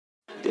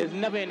There's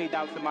never any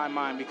doubts in my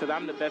mind because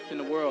I'm the best in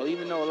the world.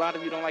 Even though a lot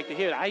of you don't like to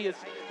hear it,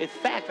 it's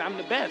fact. I'm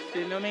the best.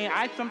 You know what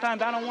I mean?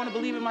 Sometimes I don't want to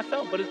believe it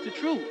myself, but it's the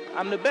truth.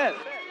 I'm the best.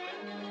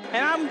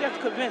 And I'm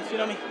just convinced, you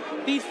know what I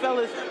mean? These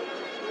fellas,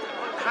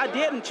 how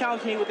dare them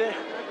challenge me with their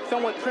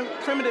somewhat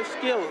primitive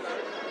skills?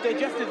 They're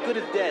just as good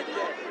as dead.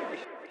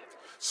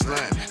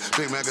 Slam,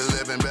 Big Mac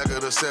 11, back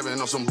of the 7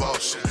 on some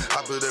bullshit.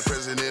 I put the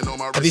president on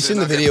my wrist. Have you seen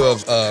the video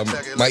of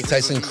Mike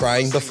Tyson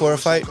crying before a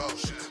fight?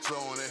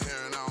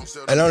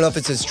 I don't know if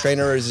it's his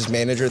trainer or his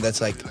manager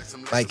that's like,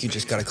 Mike, you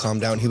just gotta calm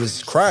down. He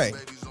was crying.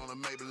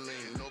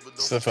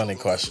 It's a funny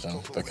question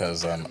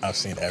because I've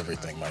seen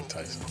everything Mike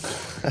Tyson.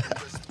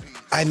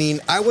 I mean,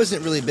 I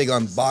wasn't really big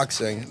on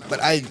boxing, but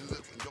I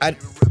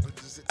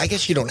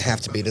guess you don't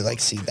have to be to like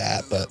see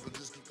that, but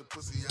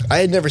I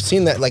had never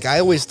seen that. Like, I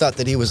always thought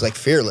that he was like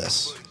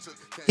fearless.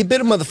 He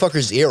bit a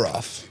motherfucker's ear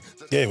off.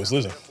 Yeah, he was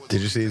losing.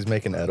 Did you see he's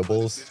making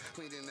edibles?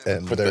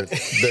 And they're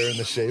in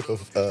the shape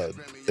of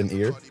an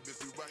ear?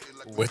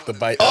 With the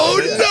bite. Oh,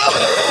 no!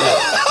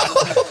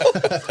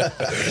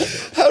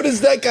 How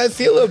does that guy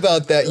feel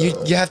about that?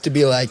 You have to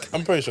be like...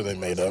 I'm pretty sure they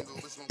made up.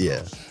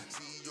 Yeah.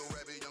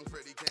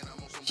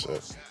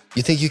 Shit.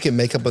 You think you can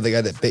make up with the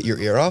guy that bit your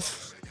ear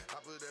off?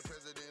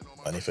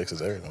 Money fixes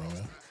everything,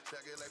 man.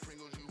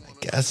 I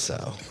guess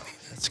so.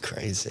 That's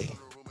crazy.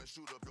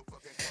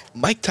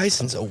 Mike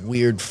Tyson's a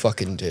weird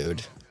fucking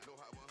dude.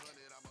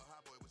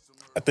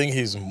 I think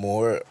he's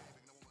more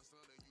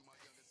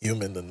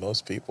human than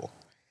most people.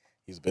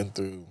 He's been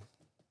through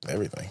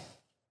everything.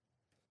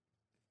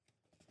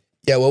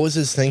 Yeah, what was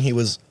his thing?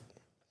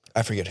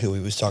 I forget who he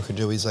was talking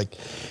to. He's like,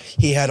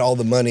 he had all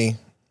the money,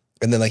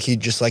 and then like he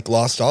just like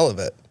lost all of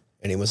it.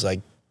 And he was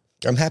like,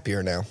 I'm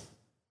happier now.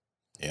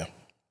 Yeah,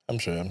 I'm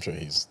sure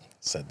he's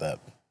said that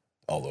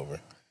all over.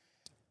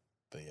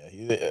 But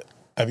yeah,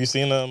 have you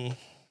seen the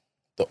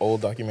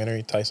old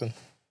documentary Tyson?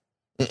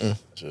 Mm-mm.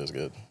 Shit is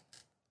good.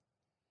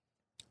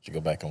 You should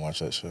go back and watch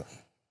that shit.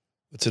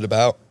 What's it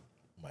about?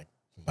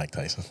 Mike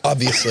Tyson.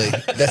 Obviously,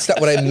 that's not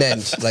what I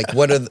meant. Like,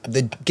 what are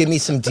give me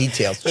some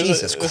details?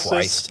 Jesus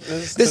Christ,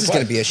 this is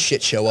going to be a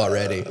shit show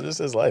already. This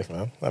is life,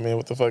 man. I mean,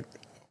 what the fuck?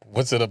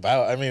 What's it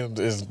about? I mean,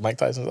 it's Mike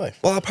Tyson's life.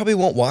 Well, I probably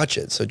won't watch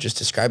it, so just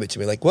describe it to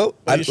me. Like, well,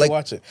 you should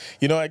watch it.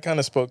 You know, I kind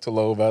of spoke to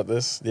Lo about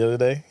this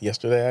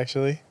yesterday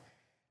actually,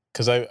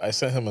 because I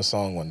sent him a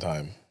song one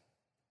time,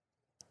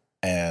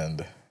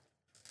 and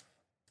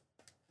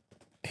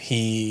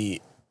he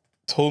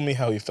told me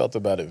how he felt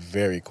about it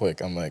very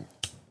quick. I'm like,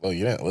 well,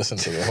 you didn't listen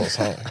to the whole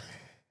song. And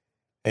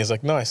he's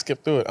like, no, I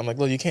skipped through it. I'm like,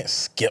 well, you can't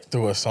skip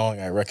through a song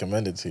I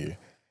recommended to you.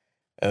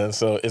 And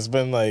so it's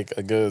been like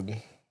a good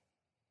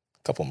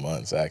couple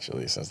months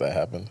actually since that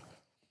happened.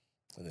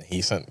 And then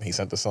he sent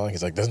the song.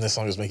 He's like, doesn't this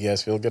song just make you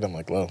guys feel good? I'm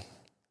like, well,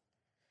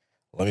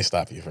 let me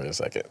stop you for a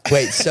second.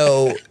 Wait,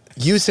 so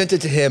you sent it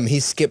to him, he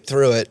skipped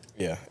through it.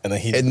 Yeah. And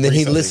then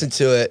he listened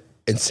to it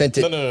and sent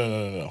it.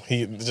 No.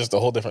 He just a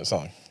whole different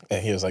song.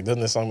 And he was like,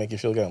 doesn't this song make you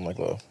feel good? I'm like,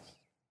 well,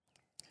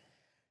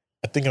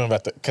 I think I'm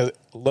about to, because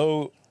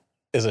Lo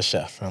is a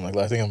chef. I'm like,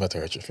 I think I'm about to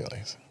hurt your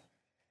feelings.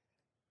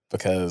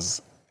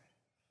 Because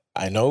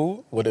I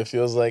know what it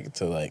feels like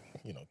to, like,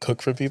 you know,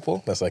 cook for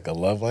people. That's like a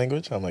love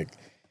language. I'm like,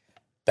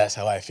 that's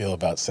how I feel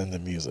about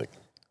sending music.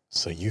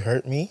 So you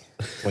hurt me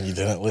when you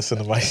didn't listen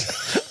to my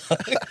song.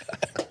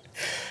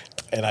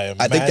 And I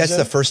think that's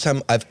the first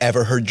time I've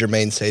ever heard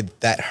Jermaine say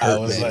that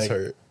hurt me.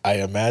 Like, I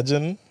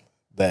imagine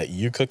that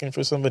you cooking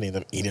for somebody and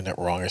them eating it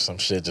wrong or some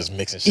shit, just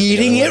mixing shit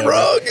Eating it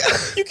wrong?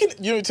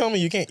 You tell me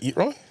you can't eat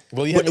wrong?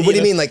 Well, what do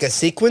you mean, like a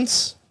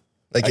sequence?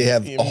 Like you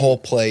have a whole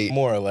plate?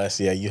 More or less,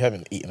 yeah. You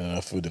haven't eaten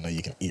enough food to know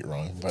you can eat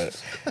wrong.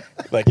 But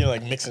like, you're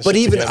like mixing but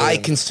shit even together. I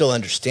can still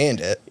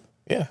understand it.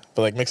 Yeah,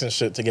 but like mixing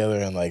shit together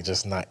and like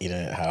just not eating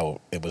it how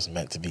it was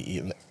meant to be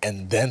eaten.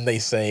 And then they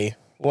say,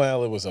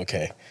 well, it was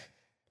okay.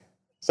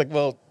 It's like,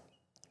 well,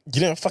 you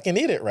didn't fucking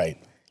eat it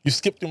right. You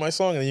skipped through my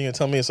song and then you're going to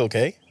tell me it's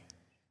okay?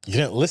 You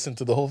didn't listen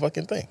to the whole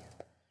fucking thing.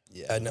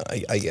 Yeah, no,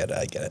 I get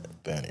it.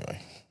 But anyway.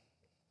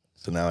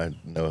 So now I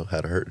know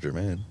how to hurt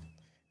Jermaine.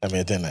 I mean,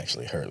 it didn't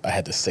actually hurt. I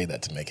had to say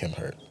that to make him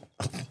hurt.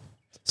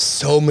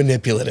 So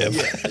manipulative.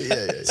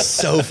 Yeah.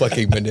 So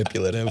fucking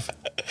manipulative.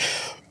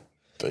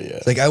 But yeah.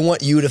 It's like, I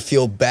want you to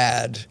feel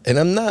bad, and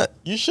I'm not.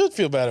 You should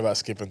feel bad about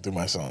skipping through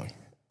my song.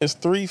 It's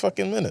 3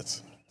 fucking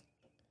minutes.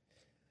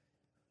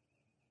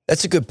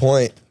 That's a good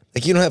point.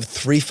 Like, you don't have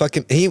 3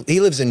 fucking... He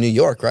lives in New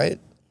York, right?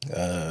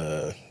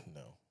 No.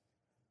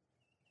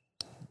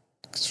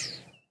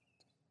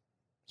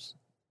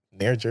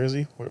 Near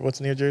Jersey? What's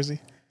near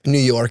Jersey? New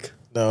York.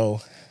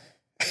 No.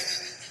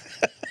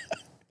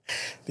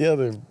 The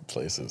other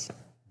places.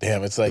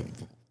 Damn, it's like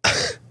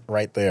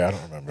right there. I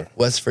don't remember.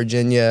 West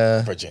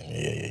Virginia.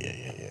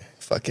 Virginia, yeah.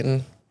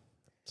 Fucking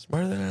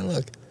smarter than I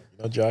look.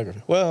 You know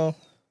geography. Well,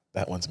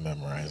 that one's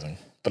memorizing,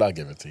 but I'll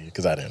give it to you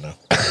because I didn't know.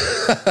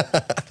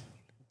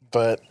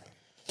 But,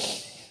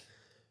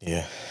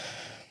 yeah.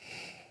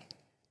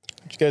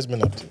 What you guys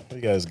been up to? What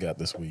you guys got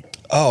this week?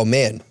 Oh,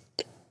 man.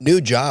 New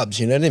jobs,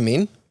 you know what I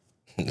mean?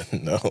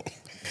 No.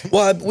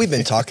 Well, we've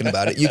been talking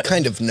about it. You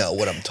kind of know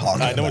what I'm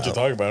talking about. I know what you're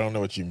talking about. I don't know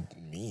what you mean.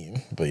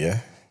 mean, but yeah,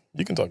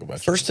 you can talk about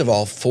it. First of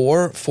all,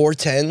 four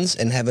 10s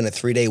and having a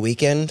 3-day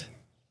weekend,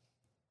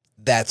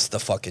 that's the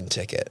fucking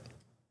ticket.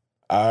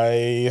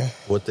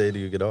 What day do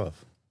you get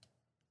off?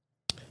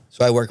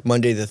 So I work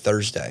Monday to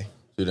Thursday.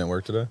 So you didn't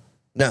work today?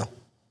 No.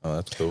 Oh,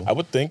 that's cool. I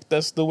would think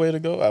that's the way to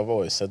go. I've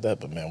always said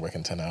that, but man,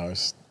 working 10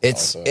 hours.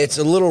 It's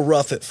also, a little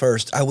rough at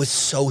first. I was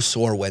so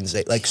sore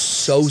Wednesday, like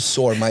so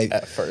sore.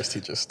 At first,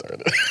 he just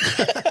started.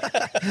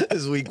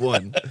 This is week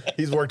 1.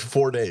 He's worked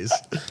 4 days.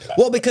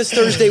 Well, because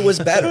Thursday was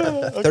better.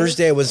 Okay.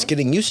 Thursday I was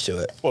getting used to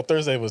it. Well,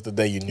 Thursday was the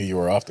day you knew you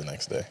were off the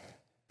next day.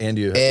 And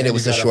it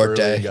was a short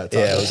day. Yeah,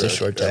 it was a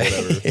short day.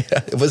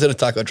 Yeah, it wasn't a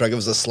taco truck. It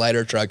was a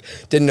slider truck.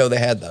 Didn't know they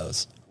had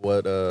those.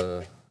 What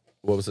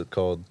was it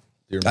called?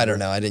 Do you I remember?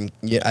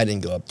 don't know. I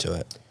didn't go up to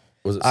it.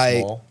 Was it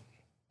small?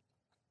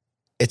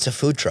 It's a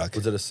food truck.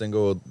 Was it a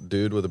single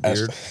dude with a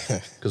beard?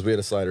 Because we had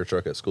a slider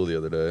truck at school the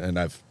other day, and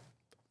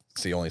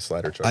it's the only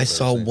slider truck I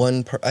saw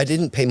one. I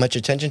didn't pay much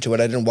attention to it.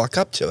 I didn't walk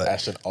up to it.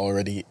 Ashton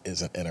already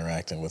isn't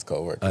interacting with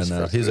coworkers. I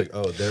know. He's like,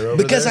 oh, they're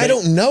over because there? I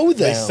don't know them.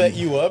 They set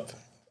you up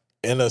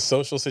in a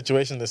social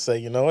situation to say,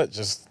 you know what,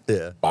 just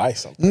buy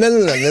something.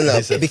 No.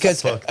 They said,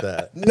 because fuck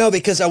that. No,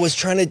 because I was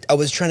trying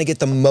to get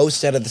the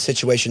most out of the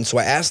situation. So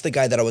I asked the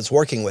guy that I was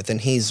working with,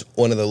 and he's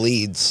one of the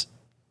leads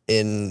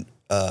in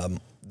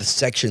the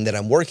section that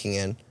I'm working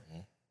in.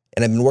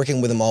 And I've been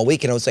working with him all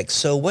week, and I was like,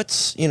 so what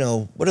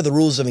are the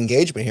rules of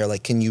engagement here?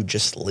 Like, can you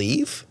just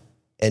leave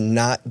and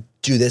not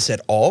do this at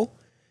all?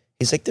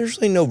 He's like, there's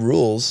really no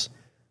rules.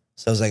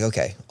 So I was like,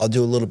 okay, I'll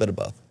do a little bit of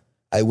both.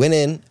 I went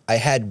in, I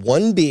had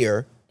one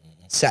beer,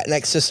 sat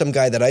next to some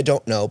guy that I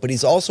don't know, but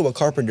he's also a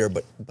carpenter,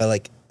 but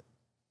like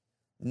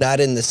not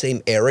in the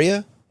same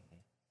area.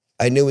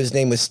 I knew his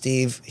name was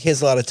Steve. He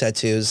has a lot of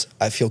tattoos.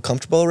 I feel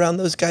comfortable around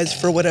those guys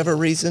for whatever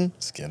reason.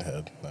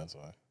 Skinhead, that's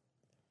why.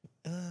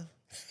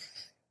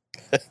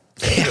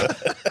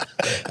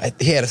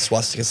 He had a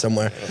swastika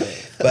somewhere.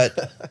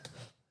 But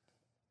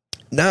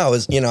no,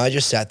 I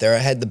just sat there. I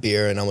had the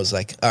beer, and I was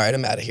like, all right,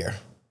 I'm out of here.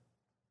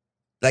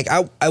 Like,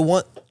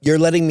 you're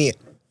letting me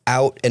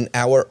out an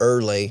hour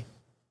early.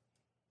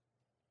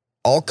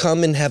 I'll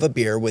come and have a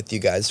beer with you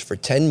guys for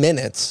 10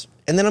 minutes,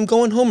 and then I'm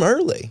going home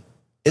early.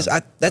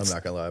 I'm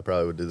not gonna lie, I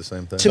probably would do the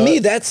same thing. To me,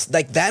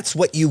 that's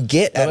what you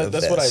get out of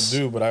this. That's what I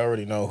do, but I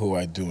already know who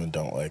I do and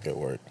don't like at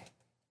work.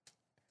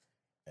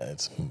 And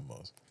it's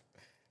most.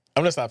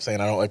 I'm gonna stop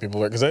saying I don't like people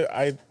at work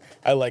because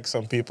I like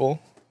some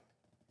people.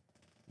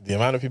 The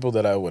amount of people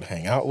that I would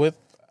hang out with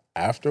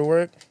after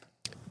work.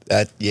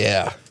 I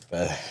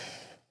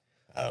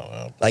don't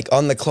know. Like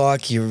on the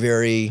clock, you're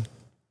very,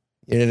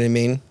 you know what I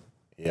mean?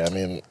 Yeah, I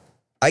mean,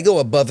 I go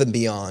above and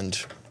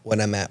beyond when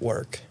I'm at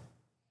work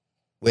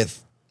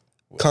with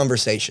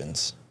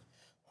conversations.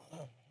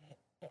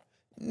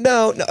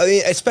 No, I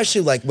mean,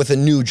 especially like with a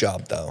new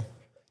job though.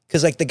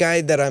 Because like the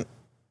guy that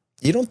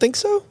you don't think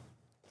so?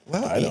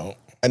 Well, I don't.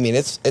 I mean,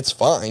 it's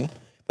fine,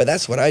 but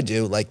that's what I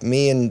do. Like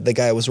me and the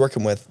guy I was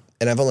working with,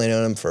 and I've only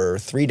known him for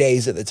 3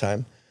 days at the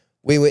time.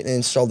 We went and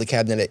installed the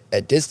cabinet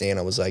at Disney, and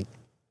I was like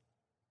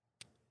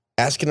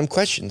asking him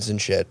questions and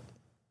shit.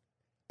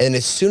 And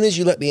as soon as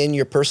you let me in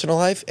your personal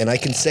life, and I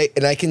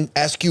can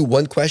ask you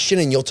one question,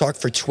 and you'll talk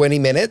for 20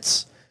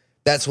 minutes,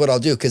 that's what I'll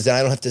do, because then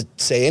I don't have to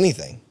say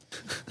anything.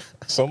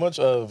 So much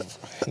of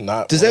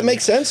not. Does that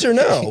make sense or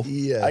no?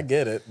 Yeah, I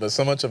get it, but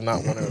so much of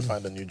not wanting to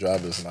find a new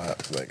job is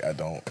not like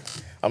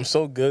I'm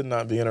so good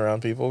not being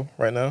around people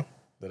right now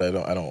that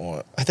I don't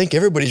want. I think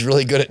everybody's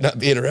really good at not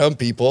being around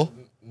people.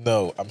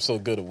 No, I'm so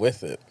good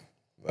with it.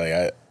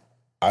 Like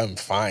I'm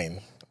fine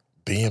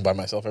being by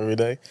myself every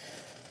day.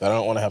 I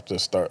don't want to have to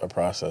start a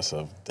process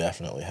of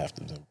definitely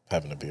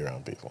having to be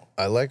around people.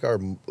 I like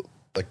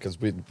because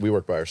we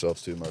work by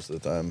ourselves too most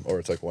of the time, or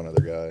it's like one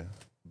other guy.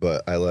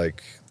 But I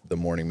like the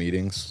morning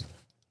meetings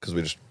because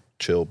we just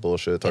chill,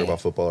 bullshit, talk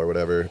about football or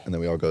whatever, and then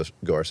we all go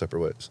our separate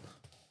ways.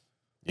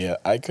 Yeah,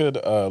 I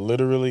could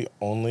literally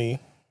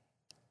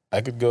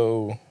I could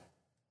go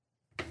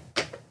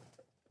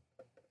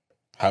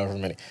however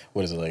many,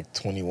 what is it, like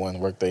 21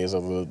 work days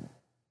of a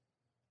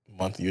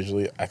month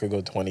usually. I could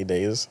go 20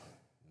 days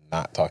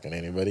not talking to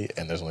anybody,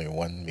 and there's only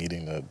one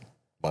meeting a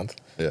month.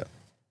 Yeah.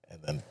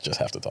 And then just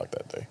have to talk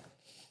that day.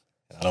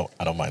 And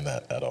I don't mind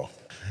that at all.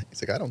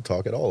 He's like, I don't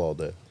talk at all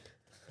day.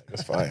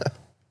 It's fine.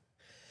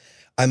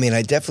 I mean,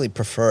 I definitely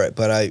prefer it,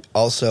 but I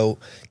also,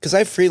 because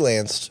I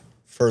freelanced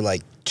for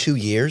like 2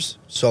 years,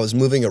 so I was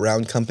moving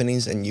around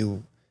companies, and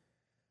you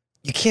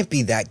can't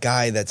be that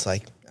guy that's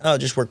like, oh, I'll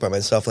just work by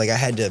myself. Like I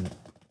had to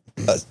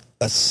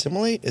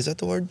assimilate, is that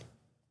the word?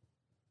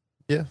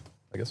 Yeah,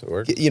 I guess it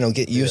worked.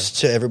 Get used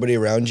to everybody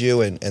around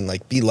you and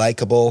like be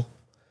likable.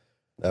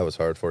 That was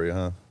hard for you,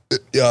 huh?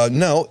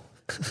 No,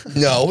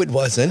 it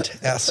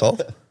wasn't, asshole.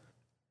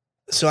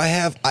 So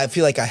I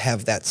feel like I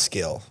have that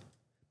skill,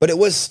 but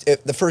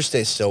the first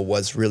day still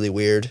was really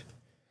weird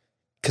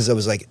because I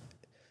was like,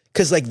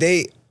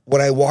 when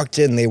I walked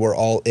in, they were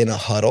all in a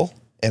huddle,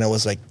 and I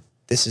was like,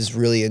 this is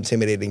really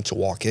intimidating to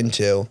walk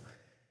into.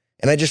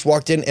 And I just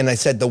walked in and I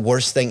said the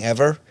worst thing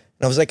ever.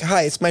 And I was like,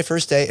 hi, it's my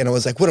first day. And I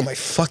was like, what am I,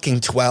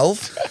 fucking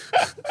 12?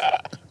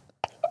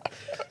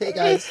 Hey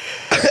guys.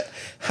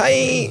 Hi.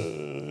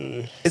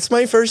 It's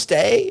my first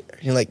day.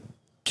 And you're like,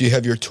 do you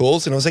have your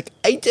tools? And I was like,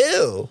 I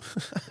do.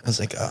 I was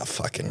like, oh,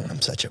 fucking,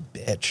 I'm such a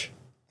bitch.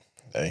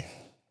 Hey,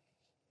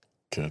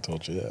 could have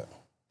told you that.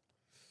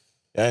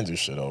 Yeah, I didn't do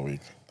shit all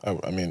week.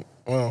 I mean,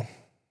 well,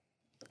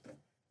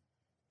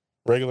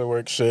 regular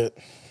work shit.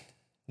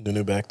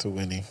 New back to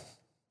Winnie,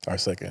 our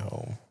second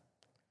home.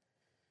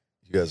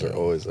 You guys are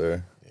always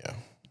there. Yeah.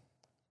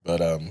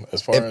 But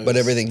as far as... But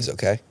everything's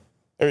okay.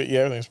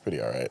 Everything's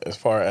pretty all right. As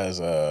far as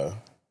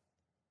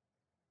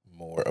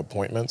more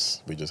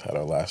appointments, we just had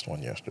our last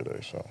one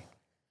yesterday. So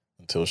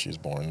until she's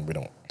born, we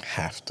don't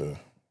have to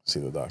see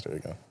the doctor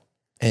again.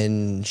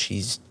 And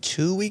she's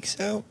 2 weeks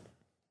out?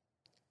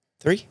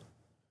 3?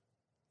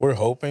 We're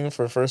hoping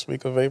for first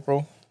week of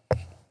April.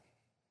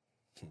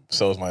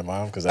 So is my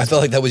mom, because I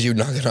felt like that was you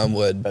knocking on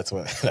wood. That's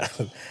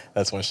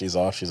when she's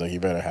off. She's like, you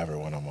better have her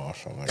when I'm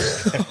off. I'm like,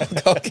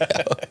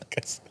 Okay.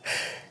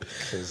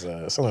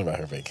 Because something about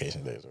her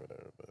vacation days or whatever.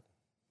 But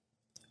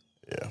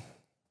yeah.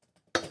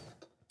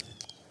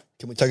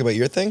 Can we talk about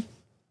your thing?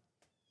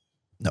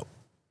 No.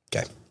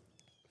 Okay.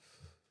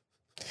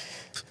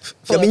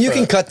 I mean, you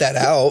can cut that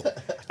out.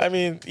 I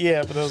mean,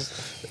 yeah, but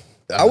those...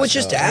 I was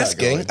just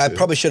asking. I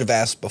probably should have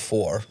asked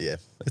before. Yeah,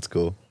 it's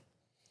cool.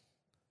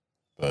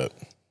 But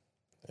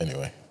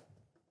anyway.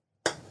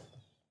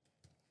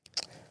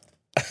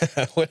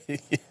 I'm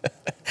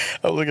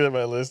looking at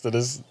my list and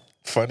it's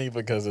funny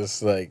because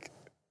it's like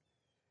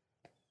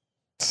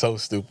so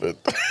stupid.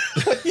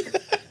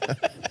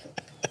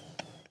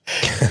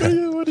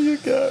 What do you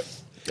got?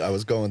 I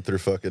was going through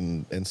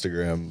fucking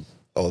Instagram,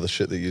 all the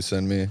shit that you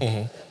send me.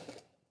 Mm-hmm.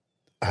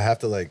 I have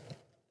to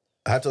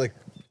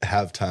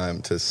have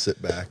time to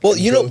sit back. Well,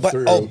 you know, but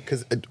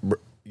because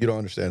you don't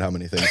understand how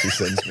many things he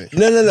sends me.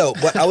 No.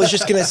 But I was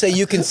just gonna say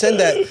you can send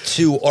that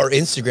to our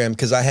Instagram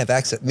because I have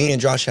access. Me and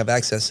Josh have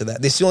access to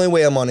that. This is the only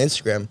way I'm on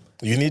Instagram.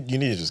 You need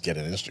to just get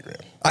an Instagram.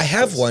 I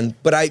have one,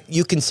 but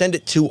you can send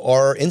it to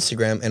our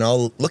Instagram and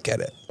I'll look at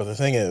it. But the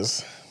thing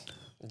is,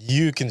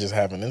 you can just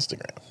have an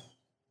Instagram.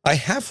 I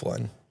have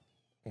one.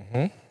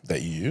 Mm-hmm.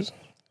 That you use?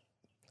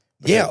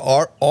 Yeah,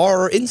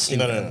 our Instagram.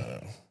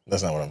 No.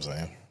 That's not what I'm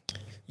saying.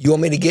 You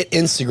want me to get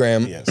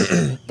Instagram?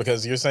 Yes.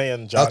 Because you're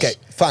saying Josh... Okay,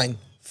 fine.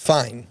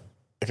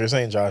 If you're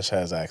saying Josh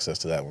has access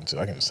to that one too,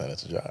 I can just send it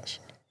to Josh.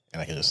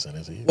 And I can just send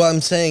it to you. Well,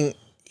 I'm saying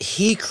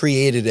he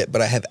created it,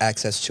 but I have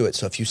access to it.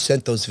 So if you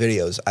sent those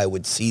videos, I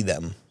would see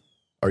them.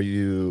 Are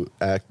you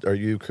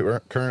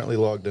currently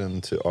logged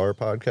into our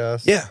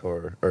podcast? Yeah.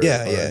 Or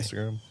yeah.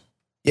 Instagram?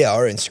 Yeah,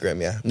 our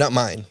Instagram, yeah. Not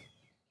mine.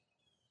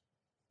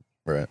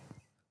 Right.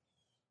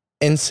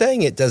 And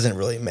saying it doesn't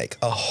really make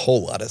a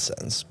whole lot of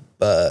sense,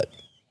 but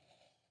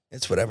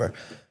it's whatever.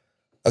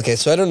 Okay,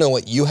 so I don't know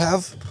what you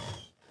have.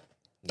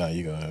 No,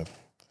 you go ahead.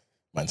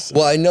 Mine's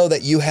Well, I know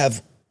that you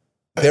have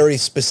very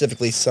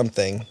specifically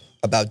something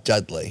about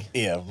Dudley.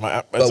 Yeah,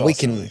 but we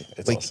can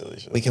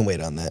wait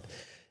on that.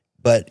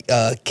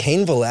 But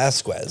Cain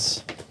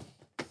Velasquez.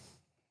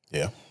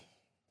 Yeah.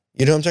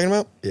 You know what I'm talking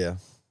about? Yeah.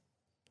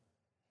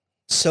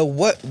 So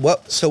what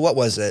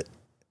was it?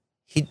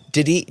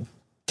 Did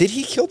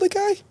he kill the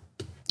guy?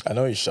 I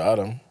know he shot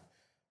him,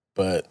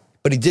 but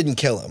he didn't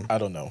kill him. I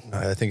don't know.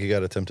 I think he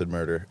got attempted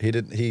murder.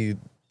 He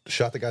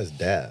shot the guy's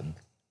dad.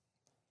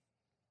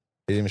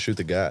 He didn't even shoot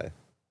the guy.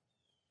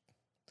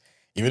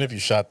 Even if you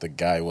shot the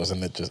guy,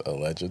 wasn't it just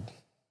alleged?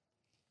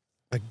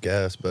 I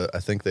guess, but I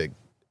think they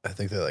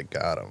like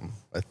got him.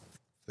 I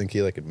think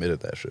he like admitted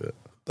that shit.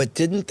 But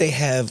didn't they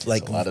have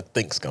like a lot of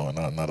things going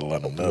on, not a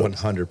lot of knows.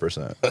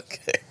 100%.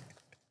 Okay.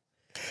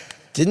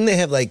 Didn't they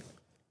have like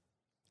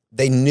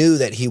they knew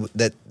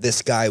that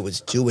this guy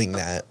was doing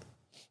that?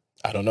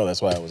 I don't know.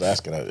 That's why I was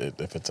asking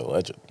if it's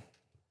alleged.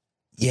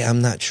 Yeah,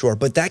 I'm not sure.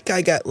 But that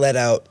guy got let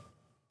out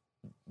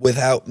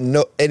without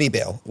any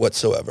bail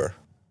whatsoever.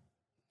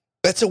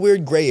 That's a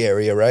weird gray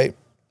area, right?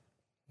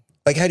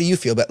 Like, how do you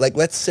feel about, like,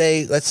 let's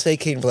say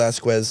Cain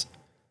Velasquez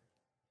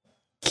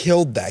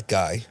killed that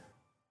guy.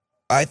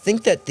 I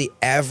think that the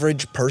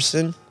average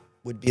person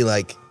would be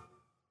like,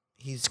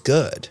 he's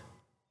good.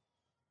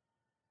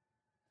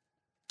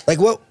 Like,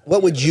 what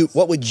would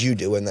you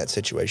do in that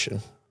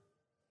situation?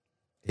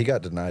 He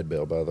got denied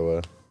bail, by the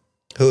way.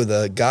 Who,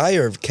 the guy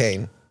or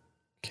Cain?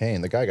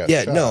 Cain, the guy got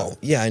shot.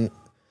 Yeah,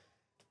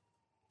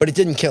 but it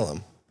didn't kill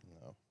him.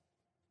 No.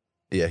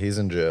 Yeah, he's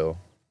in jail.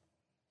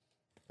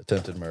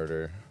 Attempted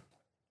murder.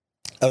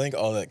 I think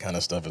all that kind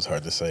of stuff is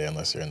hard to say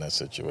unless you're in that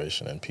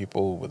situation. And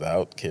people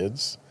without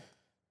kids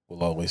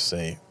will always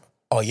say,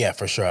 oh, yeah,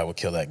 for sure, I would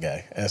kill that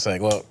guy. And it's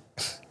like, well,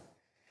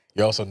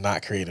 you're also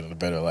not creating a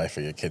better life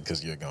for your kid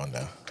because you're gone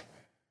now.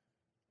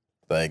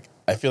 Like,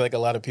 I feel like a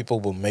lot of people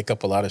will make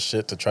up a lot of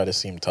shit to try to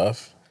seem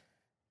tough,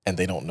 and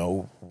they don't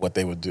know what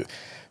they would do.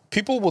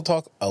 People will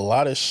talk a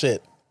lot of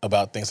shit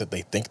about things that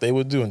they think they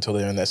would do until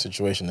they're in that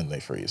situation and they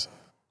freeze.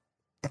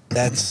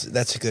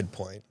 That's a good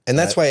point. And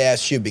that's why I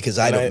asked you, because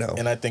I don't know.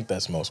 And I think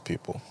that's most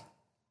people.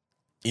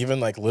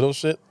 Even like little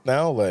shit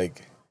now,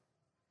 like,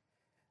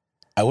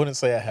 I wouldn't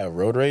say I have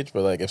road rage,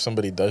 but like if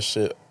somebody does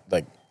shit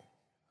like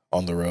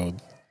on the road,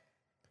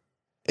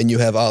 And you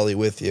have Ollie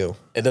with you.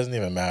 It doesn't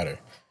even matter.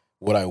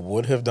 What I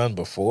would have done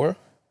before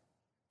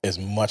is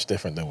much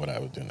different than what I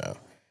would do now.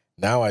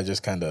 Now I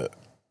just kind of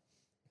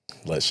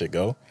let shit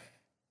go.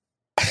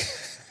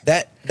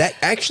 That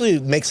actually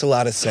makes a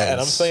lot of sense. And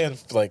I'm saying,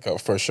 like,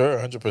 for sure,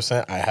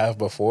 100%, I have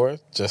before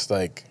just,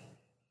 like,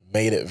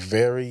 made it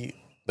very,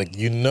 like,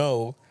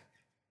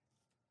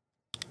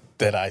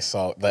 that I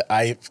saw, that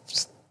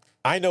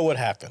I know what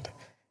happened,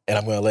 and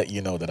I'm going to let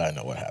you know that I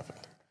know what happened.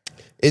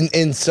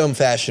 In some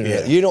fashion.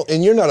 Yeah.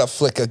 You're not a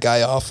flick a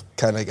guy off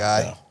kind of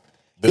guy. No.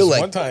 This You'll,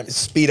 like, one time,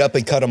 speed up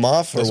and cut him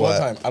off, or this what?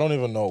 one time, I don't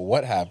even know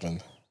what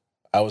happened.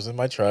 I was in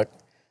my truck.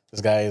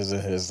 This guy is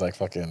in his, like,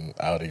 fucking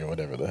Audi or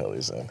whatever the hell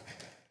he's in.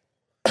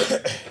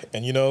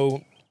 And you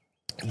know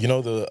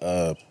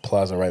the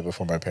plaza right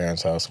before my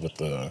parents' house with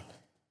the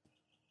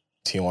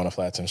Tijuana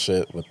flats and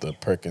shit, with the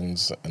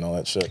Perkins and all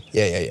that shit?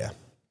 Yeah.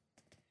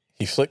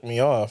 He flicked me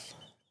off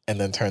and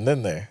then turned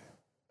in there.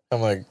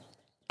 I'm like,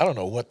 I don't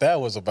know what that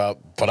was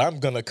about, but I'm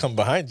going to come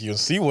behind you and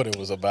see what it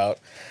was about.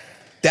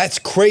 That's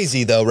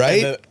crazy, though,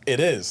 right? And it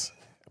is,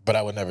 but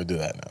I would never do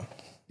that now.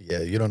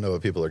 Yeah, you don't know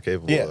what people are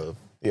capable of.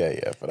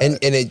 Yeah. But And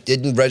it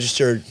didn't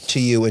register to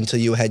you until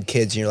you had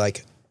kids, and you're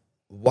like,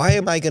 why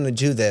am I going to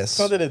do this? It's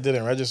not that it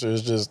didn't register.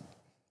 It's just,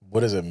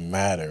 what does it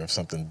matter if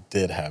something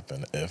did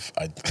happen if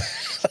I,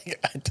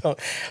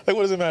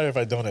 what does it matter if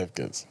I don't have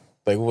kids?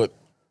 Like, what?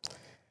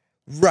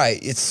 Right.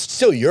 It's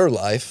still your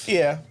life.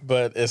 Yeah,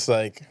 but it's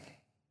like,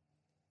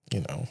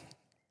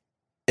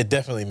 it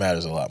definitely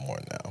matters a lot more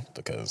now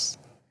because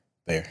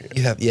they're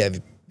here.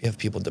 You have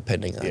people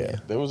depending on you.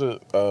 There was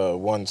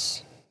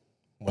once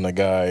when a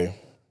guy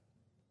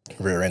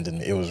rear-ended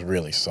me. It was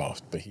really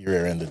soft, but he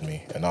rear-ended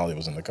me, and Ollie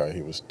was in the car.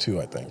 He was 2,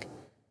 I think.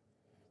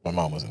 My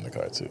mom was in the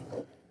car too,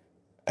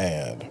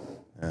 and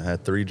I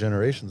had 3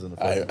 generations in the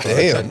car.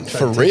 Damn,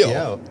 for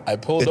real. I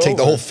pulled They over. take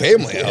the whole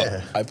family out.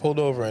 Yeah. I pulled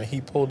over, and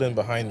he pulled in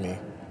behind me.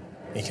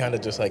 He kind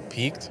of just like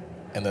peeked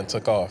and then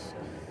took off.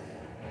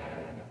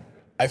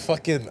 I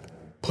fucking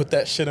put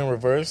that shit in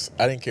reverse.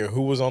 I didn't care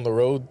who was on the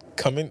road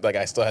coming. Like,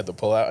 I still had to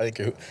pull out. I didn't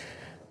care who.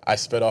 I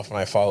sped off and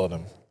I followed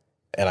him,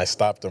 and I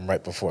stopped him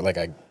right before, like,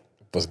 I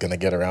was gonna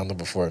get around him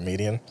before a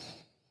median,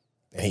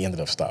 and he ended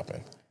up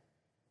stopping.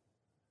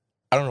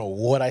 I don't know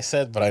what I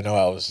said, but I know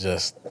I was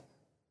just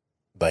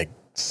like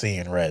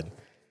seeing red.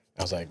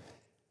 I was like,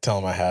 tell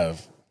him I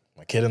have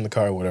my kid in the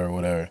car,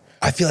 whatever.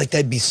 I feel like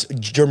that'd be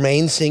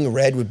Jermaine seeing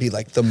red would be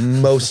like the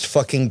most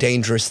fucking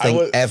dangerous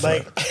thing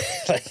ever.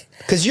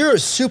 Because you're a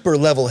super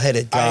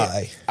level-headed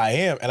guy. I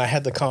am, and I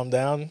had to calm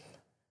down.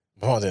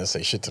 My mom didn't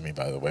say shit to me,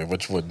 by the way,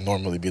 which would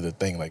normally be the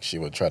thing. Like, she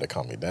would try to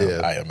calm me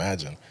down, I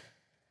imagine.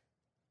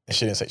 And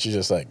she didn't say. She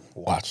just like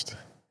watched,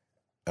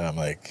 and I'm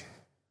like,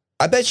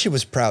 I bet she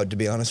was proud, to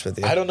be honest with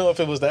you. I don't know if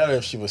it was that or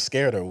if she was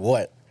scared or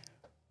what.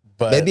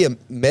 But maybe a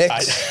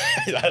mix.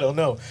 I don't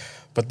know.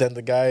 But then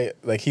the guy,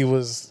 like, he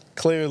was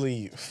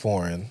clearly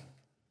foreign.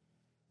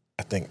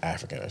 I think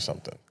African or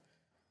something.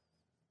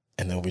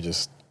 And then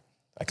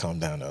I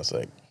calmed down. I was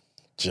like,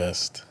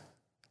 just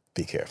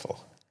be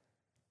careful.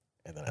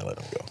 And then I let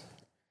him go.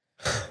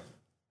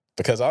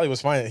 Because Ollie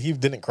was fine. He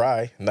didn't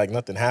cry. Like,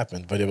 nothing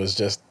happened. But it was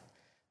just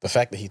the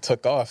fact that he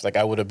took off. Like,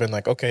 I would have been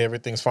like, okay,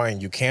 everything's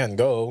fine. You can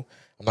go.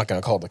 I'm not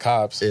going to call the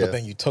cops. Yeah. But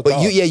then you took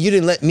off. But you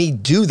didn't let me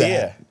do that.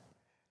 Yeah.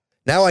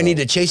 Now I need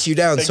to chase you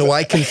down so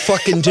I can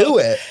fucking do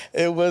it.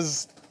 It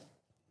was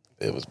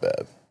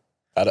bad.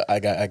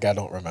 I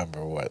don't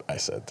remember what I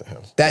said to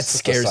him. That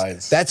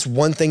scares. That's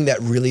one thing that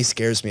really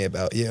scares me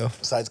about you.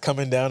 Besides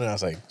coming down, and I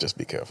was like, just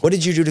be careful. What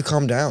did you do to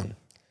calm down?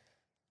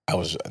 I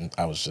was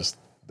just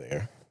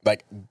there.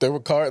 Like, there were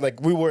cars.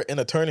 Like, we were in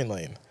a turning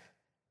lane,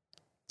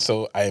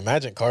 so I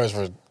imagine cars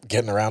were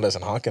getting around us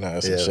and honking at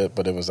us and shit.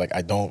 But it was like,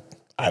 I don't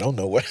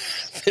know what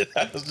happened.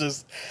 I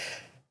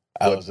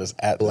was just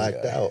at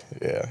blacked out.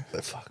 Yeah.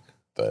 Like, fuck.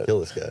 But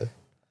kill this guy.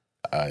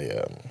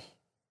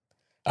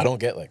 I don't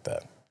get like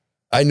that.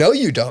 I know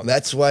you don't.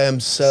 That's why I'm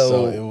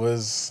So it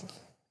was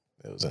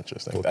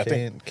interesting. Well,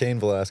 Cain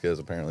Velasquez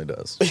apparently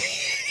does.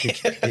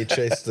 he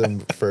chased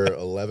them for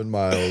 11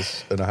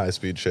 miles in a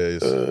high-speed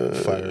chase,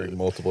 firing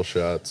multiple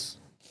shots.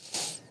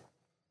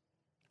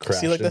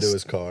 Crashed into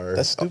his car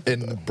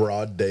in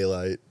broad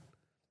daylight.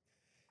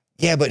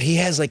 Yeah, but he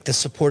has like the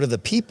support of the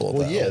people.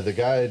 Well, yeah, the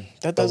guy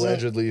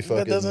allegedly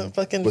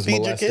fucking was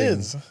feed your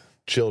kids.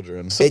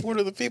 Children. Support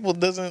of the people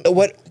doesn't.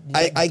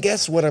 I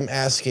guess what I'm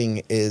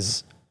asking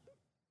is,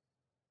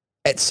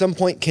 at some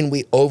point, can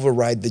we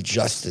override the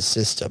justice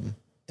system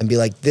and be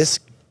like, this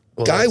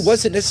guy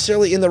wasn't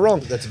necessarily in the wrong?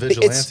 That's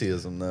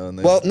vigilantism,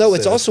 though. No,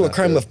 it's also a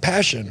crime of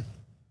passion,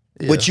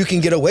 which you can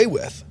get away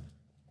with.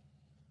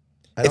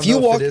 If you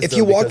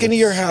walk into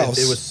your house,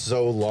 it was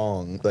so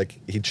long. Like,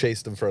 he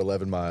chased him for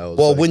 11 miles.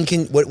 Well,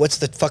 what's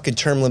the fucking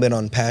term limit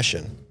on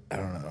passion? I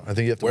don't know. I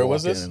think you have to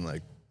walk in and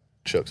like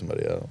choke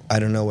somebody out. I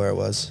don't know where it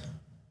was.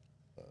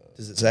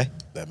 Does it say?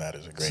 That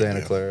matters a great Santa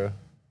deal. Clara,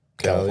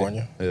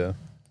 California. Yeah.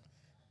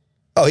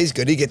 Oh, he's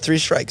good. He get 3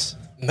 strikes.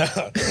 No,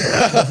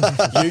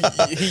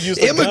 he used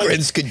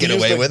immigrants could get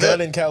away with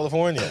it in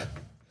California.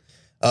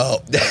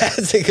 Oh,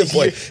 that's a good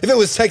point. If it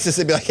was Texas,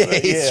 it'd be like, hey,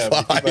 it's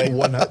fine.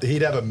 Like,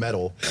 He'd have a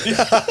medal.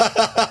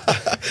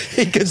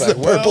 He gets the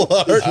Purple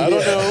Heart. I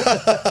don't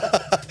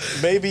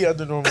know. Maybe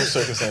under normal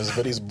circumstances,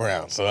 but he's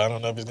brown, so I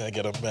don't know if he's gonna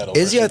get a medal.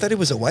 Is he? I thought he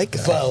was a white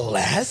guy.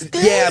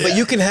 Velasquez? Yeah, but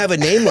you can have a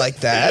name like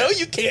that. No,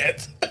 you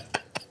can't.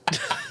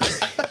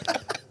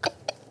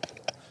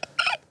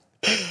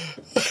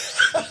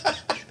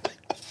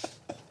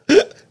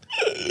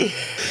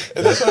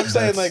 And that's what I'm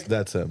saying. Like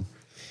That's him.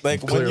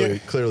 Like when you're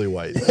Clearly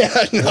white. Yeah,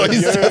 no,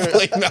 he's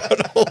definitely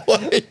not a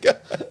white guy.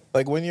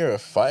 like when you're a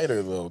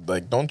fighter though,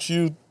 like why don't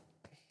you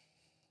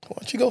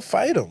go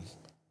fight him?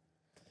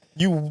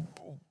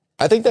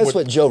 I think that's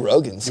what Joe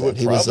Rogan You said. would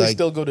He probably was like,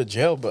 still go to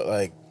jail, but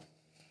like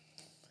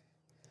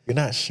you're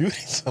not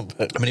shooting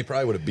somebody. I mean, he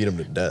probably would have beat him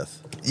to death.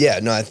 yeah,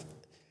 no,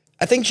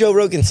 I think Joe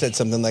Rogan said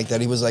something like that.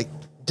 He was like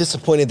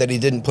disappointed that he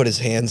didn't put his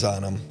hands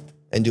on him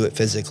and do it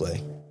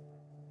physically.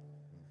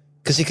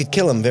 Because he could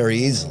kill him very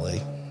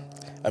easily.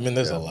 I mean,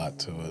 there's a lot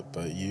to it,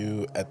 but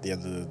you, at the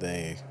end of the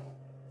day,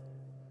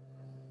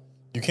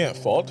 you can't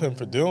fault him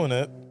for doing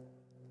it.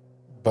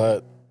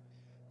 But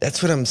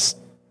That's what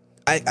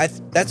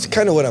that's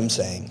kind of what I'm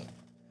saying.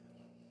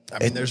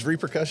 I mean, there's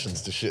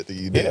repercussions to shit that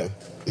you do. Yeah.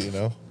 You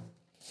know,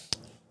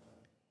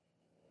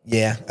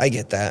 Yeah, I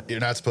get that. you're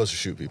not supposed to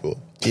shoot people.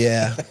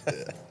 Yeah.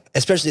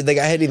 Especially the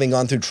guy hadn't even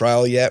gone through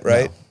trial yet,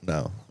 right?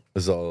 No,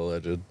 it's all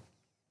alleged.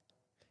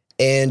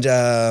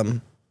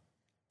 And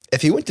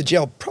if he went to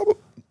jail, probably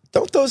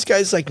don't those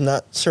guys like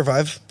not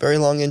survive very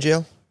long in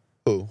jail?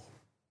 Who?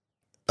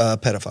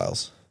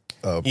 Pedophiles.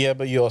 yeah,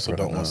 but you also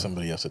don't no. want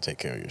somebody else to take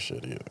care of your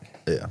shit either.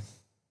 Yeah.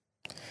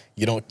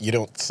 You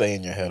don't say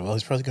in your head, well,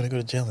 he's probably gonna go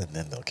to jail, and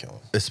then they'll kill him.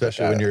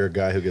 Especially when you're a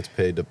guy who gets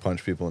paid to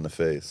punch people in the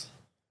face.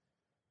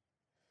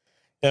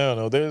 I don't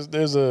know.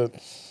 There's a,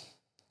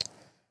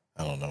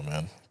 I don't know,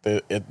 man.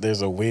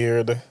 There's a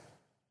weird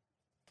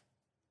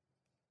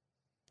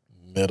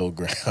middle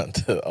ground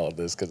to all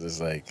this because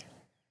it's like,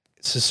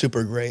 It's a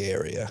super gray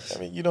area. I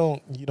mean, you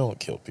don't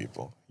kill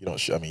people. You don't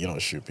shoot. I mean, you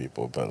don't shoot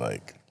people, but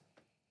like,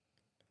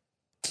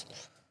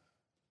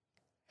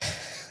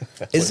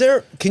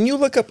 Can you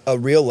look up a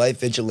real life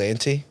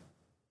vigilante?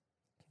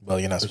 well,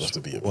 you're not supposed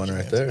to be a one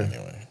right vigilante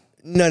there. anyway.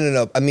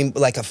 No. I mean,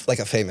 like a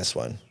famous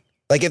one.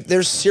 Like if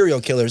there's serial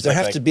killers, there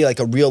have to be like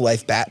a real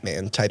life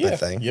Batman type Yeah, of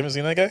thing. you haven't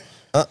seen that guy?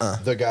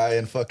 The guy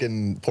in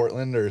fucking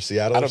Portland or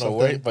Seattle. I don't or know something.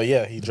 where, but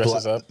yeah, he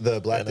dresses up. The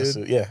black in a dude.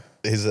 suit. Yeah,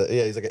 He's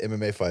like an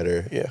MMA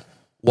fighter. yeah.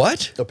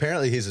 What?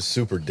 Apparently, he's a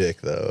super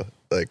dick though.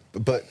 Like,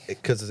 but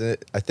because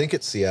I think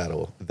it's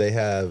Seattle, they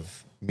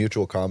have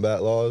mutual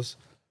combat laws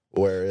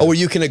where Oh, where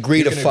you can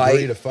agree, to, fight,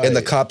 agree to fight, and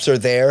the cops are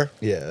there.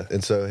 Yeah,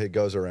 and so he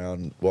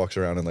walks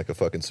around in like a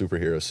fucking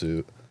superhero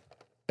suit,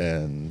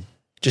 and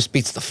Just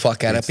beats the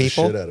fuck out of beats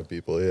the people. shit out of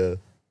people. Yeah.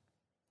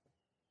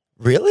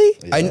 Really?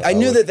 Yeah, I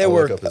knew that there I'll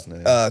were look up his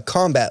name.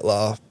 combat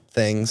law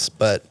things,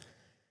 but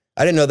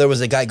I didn't know there was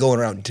a guy going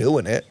around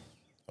doing it.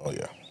 Oh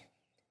yeah.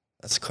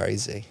 That's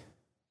crazy.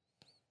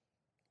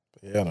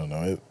 Yeah, I don't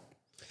know.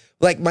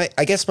 Like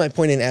I guess my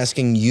point in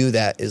asking you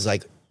that is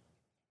like,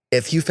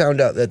 if you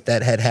found out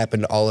that had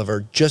happened to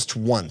Oliver just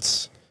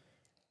once,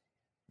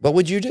 what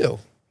would you do?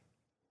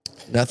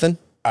 Nothing?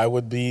 I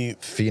would be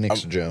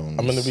Phoenix Jones.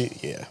 I'm gonna be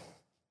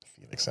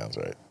Phoenix sounds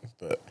right,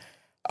 but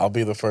I'll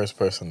be the first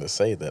person to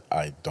say that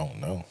I don't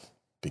know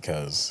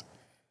because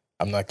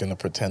I'm not gonna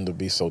pretend to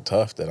be so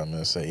tough that I'm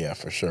gonna say, yeah,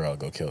 for sure I'll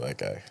go kill that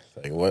guy.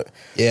 Like what?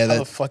 Yeah, How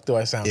the fuck do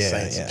I sound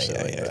saying some shit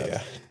like that?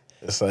 yeah.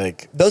 It's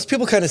like Those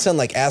people kind of sound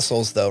like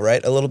assholes, though,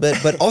 right? A little bit,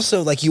 but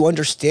also like you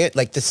understand,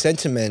 like the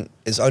sentiment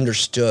is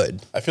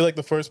understood. I feel like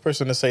the first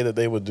person to say that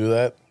they would do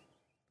that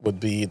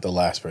would be the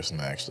last person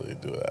to actually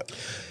do that.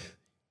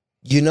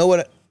 You know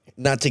what?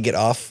 Not to get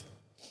off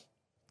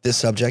this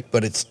subject,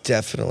 but it's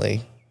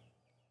definitely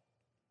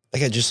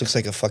like it just looks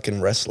like a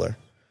fucking wrestler.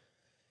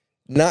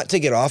 Not to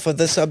get off of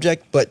the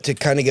subject, but to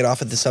kind of get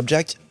off of the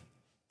subject.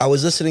 I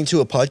was listening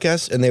to a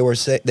podcast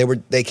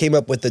and they came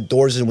up with the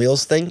doors and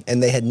wheels thing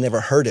and they had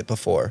never heard it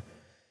before.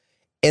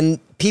 And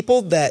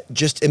people that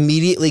just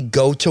immediately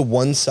go to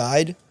one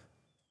side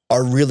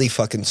are really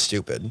fucking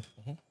stupid.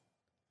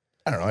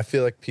 I don't know. I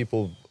feel like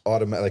people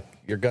like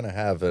you're gonna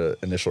have an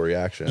initial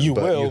reaction. You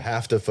but will. You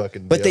have to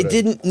fucking. But they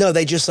didn't. No,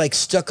 they just like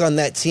stuck on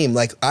that team.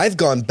 Like I've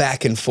gone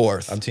back and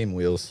forth. I'm Team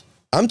Wheels.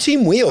 I'm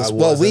Team Wheels. I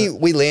Well, we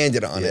wasn't.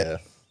 landed on it. Yeah,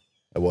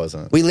 I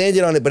wasn't. We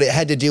landed on it, but it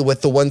had to do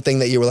with the one thing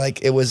that you were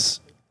like, it was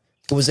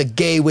a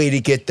gay way to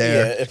get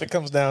there. Yeah, if it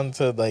comes down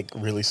to like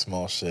really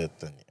small shit,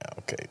 then yeah,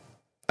 okay.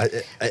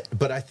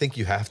 But I think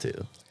you have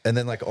to. And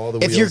then like all the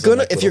If you're wheels and, gonna,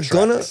 like, if you're little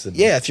gonna, tracks and-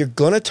 yeah, if you're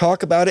gonna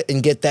talk about it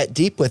and get that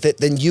deep with it,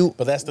 then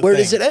But that's the where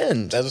thing. does it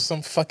end? That was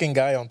some fucking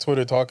guy on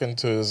Twitter talking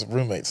to his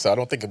roommates. So I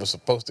don't think it was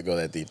supposed to go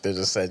that deep. They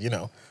just said, It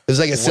was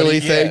like a silly yeah,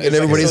 thing, it's and like a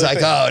everybody's silly like,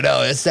 thing. "Oh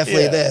no, it's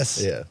definitely Yeah.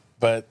 this." Yeah.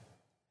 But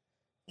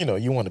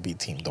you want to be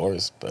Team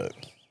Doors, but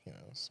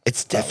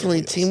It's definitely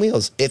Wheels. Team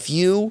Wheels. If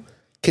you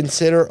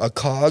consider a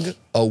cog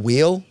a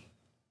wheel,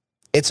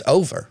 it's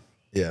over.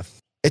 Yeah.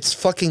 It's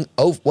fucking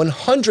over.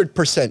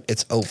 100%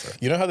 it's over.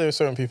 You know how there are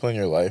certain people in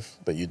your life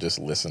that you just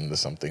listen to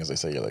some things they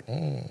say, you're like,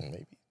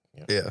 maybe. You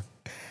know? Yeah.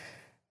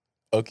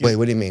 Okay. Wait,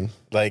 what do you mean?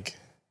 Like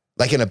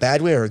in a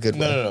bad way or a good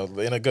way? No,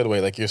 in a good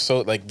way. Like you're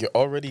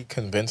already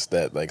convinced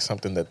that like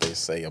something that they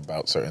say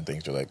about certain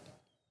things, you're like,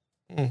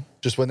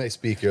 Just when they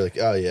speak, you're like,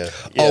 oh yeah.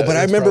 Oh, but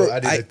I remember I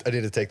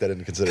need to take that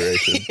into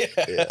consideration.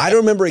 Yeah. I don't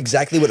remember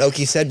exactly what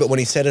Oki said, but when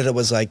he said it, it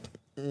was like,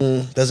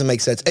 doesn't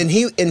make sense. And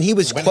he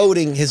was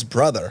quoting his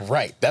brother.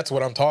 Right. That's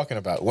what I'm talking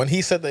about. When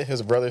he said that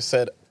his brother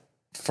said,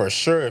 for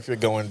sure, if you're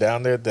going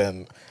down there,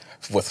 then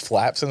with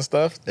flaps and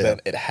stuff,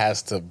 then it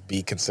has to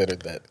be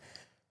considered that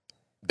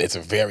it's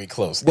very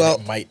close. Well,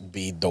 it might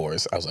be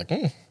doors. I was like,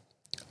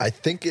 I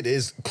think it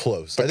is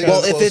close.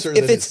 Well,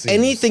 if it's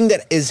anything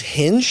that is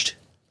hinged,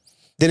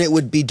 then it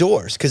would be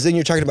doors. Because then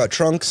you're talking about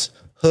trunks,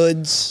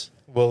 hoods.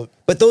 Well,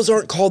 but those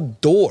aren't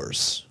called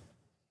doors.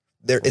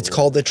 It's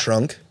called a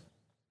trunk.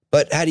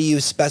 But how do you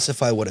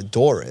specify what a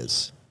door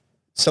is?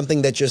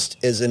 Something that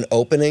just is an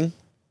opening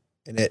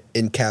and it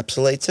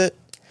encapsulates it?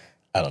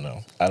 I don't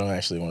know. I don't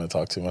actually want to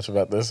talk too much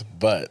about this,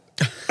 but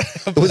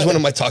it was one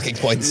of my talking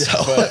points.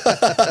 So.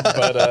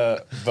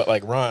 but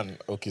like Ron,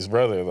 Oki's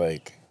brother,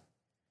 like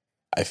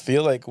I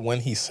feel like when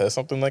he says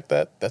something like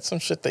that, that's some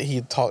shit that he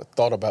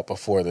thought about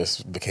before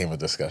this became a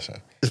discussion.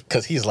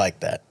 Because he's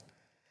like that.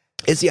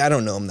 Is he? I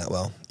don't know him that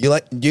well.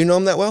 Do you know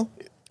him that well?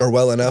 Or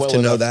well enough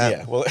to know that?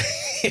 Yeah. Well,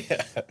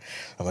 yeah.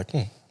 I'm like,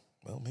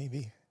 well,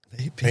 maybe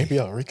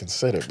I'll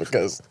reconsider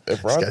because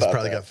if Ron this guy's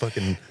probably got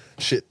fucking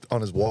shit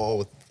on his wall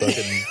with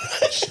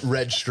fucking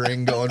red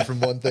string going from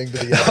one thing to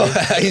the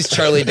other. He's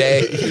Charlie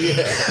Day.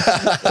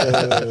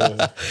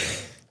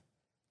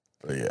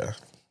 But yeah,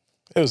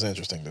 it was an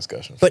interesting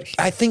discussion. But sure.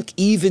 I think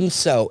even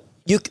so,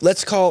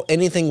 let's call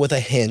anything with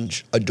a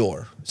hinge a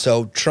door.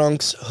 So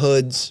trunks,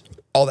 hoods,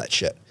 all that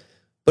shit.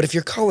 But if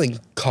you're calling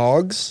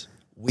cogs,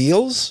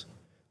 wheels,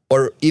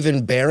 or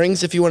even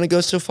bearings, if you want to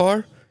go so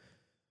far,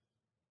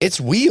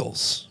 it's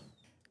wheels.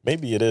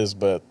 Maybe it is,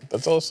 but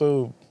that's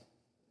also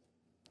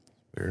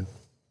weird.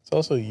 It's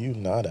also you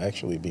not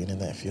actually being in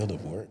that field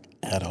of work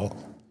at all.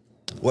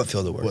 What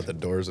field of work? What, the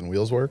doors and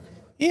wheels work?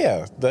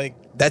 Yeah, like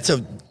that's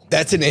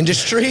an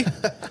industry.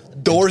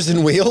 Doors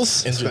and wheels.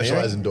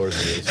 Specialize in doors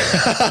and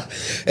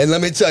wheels. And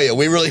let me tell you,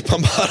 we really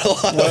pump out a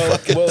lot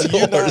of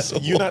fucking doors.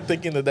 You're not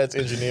thinking that that's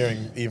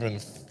engineering even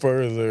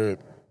further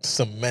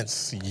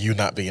cements you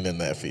not being in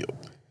that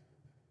field.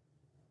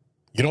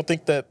 You don't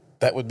think that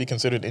would be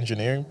considered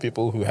engineering?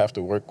 People who have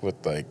to work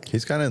with like...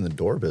 He's kind of in the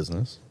door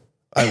business.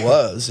 I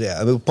was, yeah.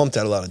 I mean, we pumped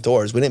out a lot of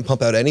doors. We didn't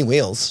pump out any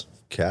wheels.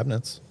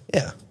 Cabinets.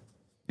 Yeah.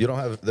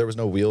 There was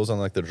no wheels on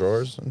like the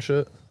drawers and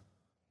shit?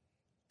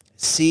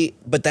 See,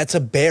 but that's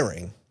a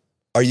bearing.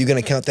 Are you going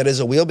to count that as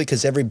a wheel?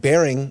 Because every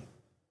bearing,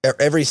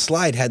 every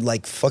slide had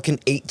like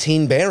fucking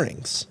 18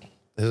 bearings.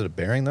 Is it a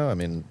bearing though? I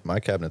mean, my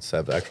cabinets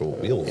have actual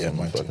wheels on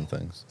my fucking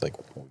things. Like,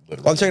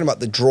 I'm talking about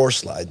the drawer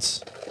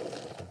slides. What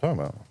are you talking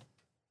about?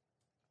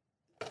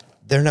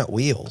 They're not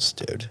wheels,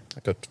 dude.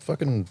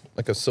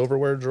 Like a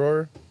silverware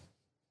drawer.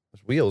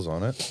 There's wheels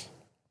on it.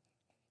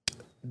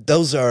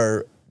 Those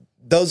are.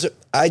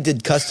 I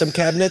did custom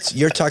cabinets.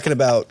 You're talking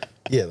about.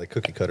 Yeah, like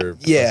cookie cutter.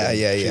 Yeah.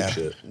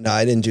 Shit. No,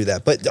 I didn't do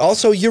that. But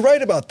also, you're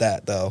right about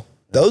that, though.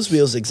 Those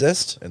wheels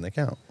exist. And they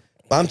count.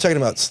 I'm talking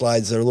about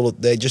slides. They're little.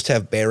 They just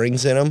have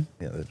bearings in them.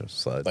 Yeah, they're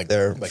just slides. Like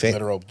they're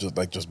literal,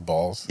 just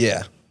balls.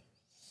 Yeah.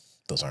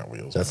 Those aren't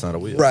wheels. That's not a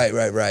wheel.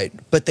 Right.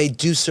 But they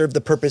do serve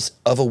the purpose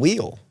of a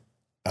wheel.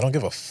 I don't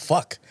give a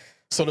fuck.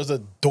 So there's a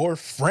door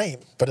frame,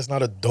 but it's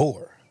not a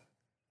door.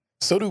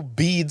 So do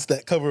beads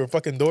that cover a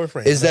fucking door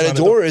frame. Is that a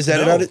door? Is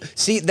that not?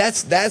 See,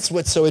 that's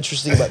what's so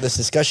interesting about this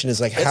discussion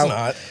is like it's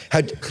not.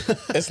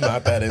 It's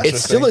not that interesting.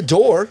 It's still a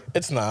door.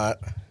 It's not.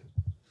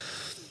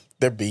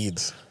 They're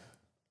beads.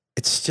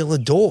 It's still a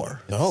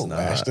door. No,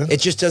 Ashton.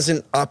 It just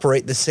doesn't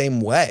operate the same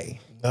way.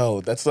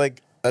 No, that's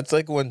like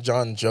when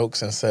John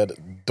jokes and said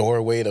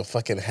doorway to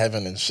fucking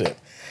heaven and shit.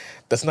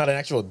 That's not an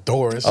actual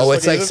door. It's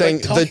it's like saying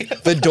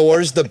the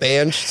doors, the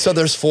band. So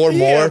there's four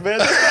more. Man.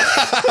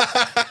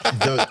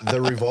 The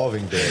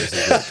revolving doors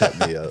is what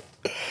kept me up.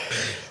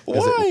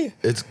 Why?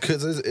 It's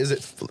because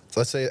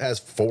let's say it has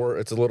four.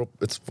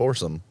 It's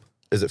foursome.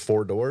 Is it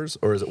 4 doors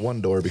or is it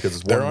one door because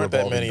it's one revolving door?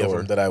 There aren't that many door? of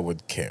them that I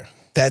would care.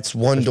 That's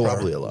one door.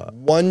 Probably a lot.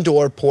 One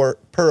door per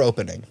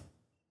opening.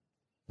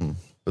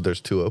 But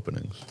there's 2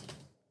 openings.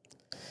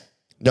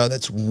 No,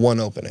 that's one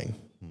opening.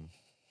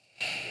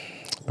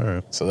 All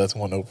right. So that's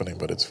one opening,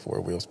 but it's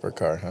 4 wheels per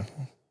car, huh?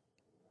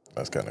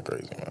 That's kind of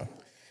crazy, man.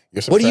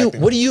 What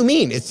do you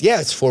mean?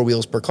 It's 4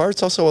 wheels per car.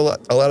 It's also a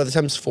lot of the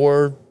times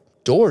 4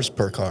 doors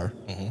per car.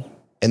 Mm-hmm.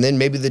 And then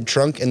maybe the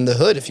trunk and the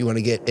hood if you want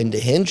to get into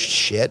hinged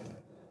shit.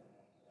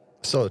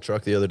 I saw a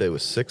truck the other day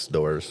with 6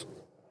 doors.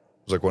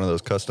 It was like one of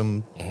those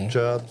custom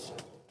jobs.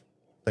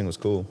 Thing was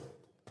cool.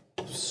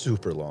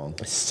 Super long.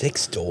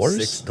 6 doors?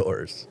 6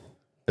 doors.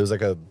 It was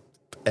like a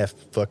F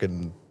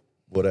fucking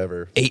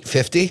whatever.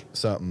 850?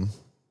 Something.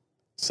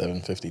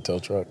 750 tow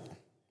truck.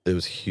 It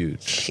was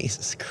huge.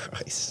 Jesus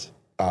Christ.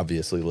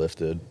 Obviously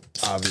lifted.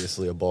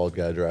 Obviously a bald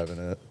guy driving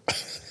it.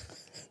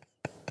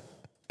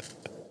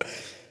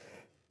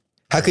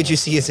 How could you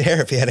see his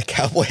hair if he had a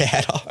cowboy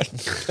hat on?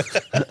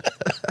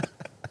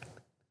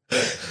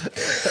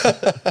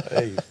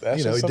 Hey,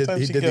 You know,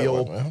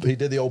 he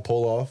did the old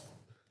pull off.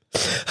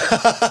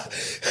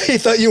 He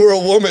thought you were a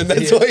woman.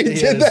 That's why he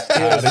did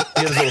that.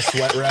 He had his little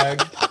sweat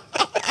rag.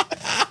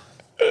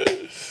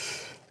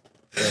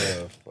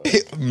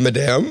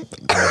 Madame.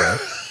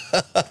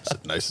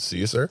 Nice to see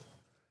you, sir.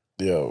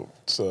 Yo,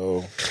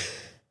 so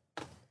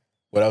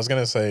what I was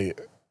gonna say,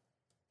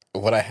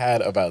 what I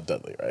had about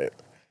Dudley, right?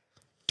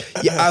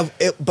 Yeah,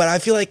 but I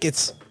feel like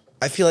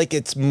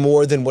it's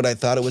more than what I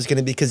thought it was going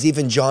to be, because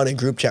even John in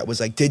group chat was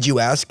like, "Did you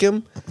ask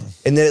him?"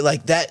 And then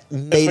that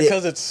made it's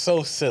because it's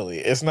so silly.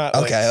 It's not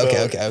okay.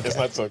 It's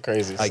not so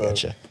crazy. I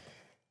gotcha.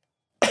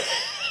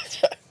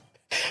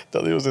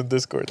 Dudley was in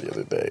Discord the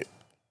other day,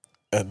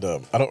 and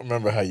I don't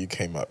remember how you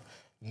came up.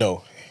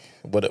 No,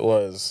 what it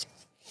was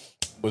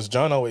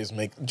John always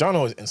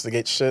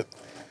instigates shit.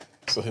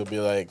 So he'll be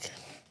like,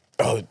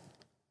 "Oh,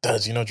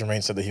 Duz, you know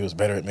Jermaine said that he was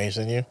better at Mage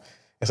than you?"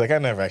 It's like, I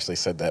never actually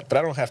said that, but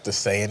I don't have to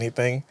say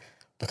anything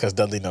because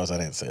Dudley knows I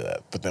didn't say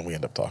that. But then we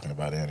end up talking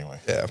about it anyway.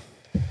 Yeah.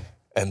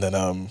 And then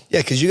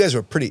yeah, because you guys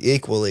were pretty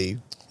equally.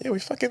 Yeah, we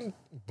fucking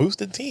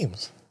boosted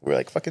teams. We're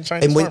like fucking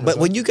Chinese farmers. But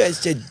when you guys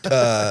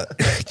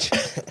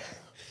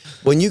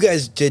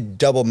did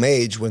double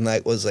mage, when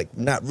that was like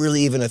not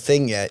really even a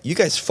thing yet, you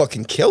guys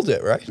fucking killed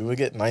it, right? We would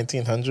get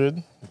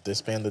 1900,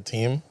 disband the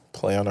team,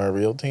 play on our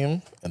real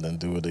team, and then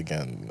do it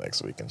again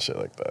next week and shit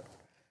like that.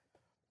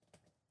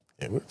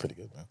 Yeah, we were pretty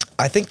good, man.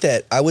 I think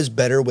that I was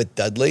better with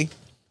Dudley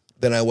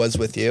than I was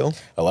with you.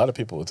 A lot of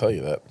people will tell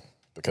you that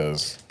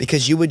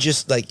because you would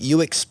just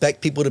you expect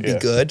people to be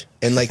good,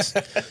 and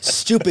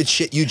stupid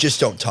shit you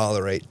just don't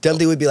tolerate.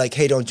 Dudley would be like,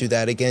 "Hey, don't do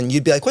that again."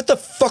 You'd be like, "What the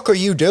fuck are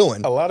you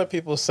doing?" A lot of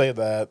people say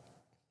that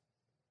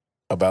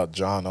about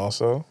John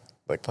also,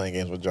 like playing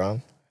games with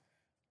John.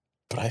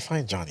 But I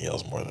find John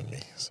yells more than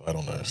me, so I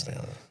don't understand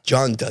it.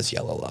 John does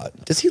yell a lot.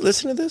 Does he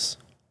listen to this?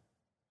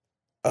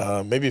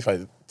 Maybe if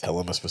I tell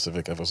him a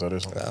specific episode or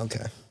something.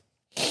 Okay.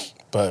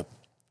 But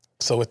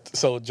so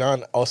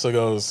John also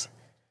goes,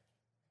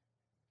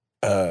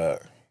 oh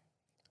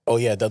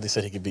yeah, Dudley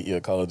said he could beat you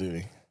at Call of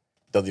Duty.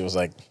 Dudley was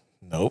like,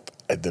 "Nope,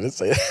 I didn't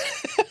say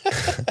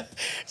that."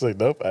 He's like,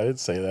 "Nope, I didn't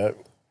say that."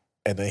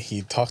 And then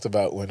he talked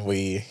about when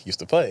we used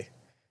to play.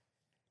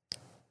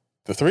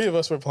 The three of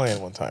us were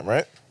playing one time,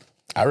 right?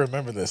 I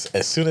remember this.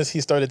 As soon as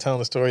he started telling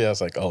the story, I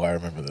was like, "Oh, I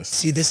remember this."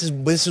 See, this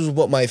is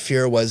what my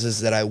fear was,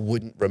 is that I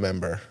wouldn't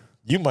remember.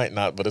 You might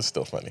not, but it's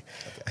still funny.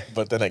 Okay.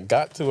 But then it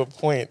got to a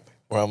point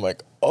where I'm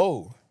like,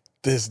 "Oh,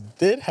 this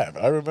did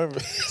happen." I remember.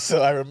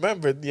 So I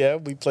remembered, yeah,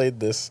 we played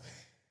this.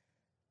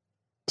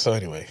 So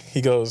anyway,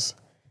 he goes,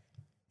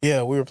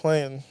 "Yeah, we were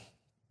playing,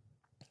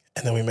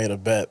 and then we made a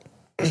bet."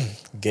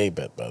 Gay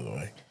bet, by the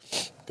way.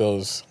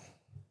 Goes,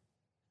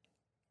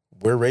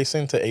 "We're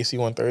racing to AC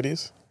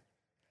 130s.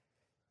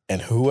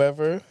 And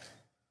whoever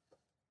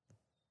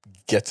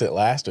gets it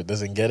last or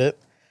doesn't get it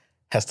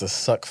has to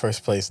suck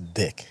first place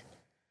dick."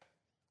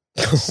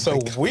 So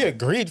we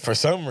agreed for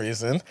some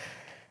reason.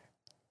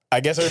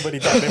 I guess everybody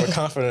thought they were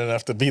confident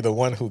enough to be the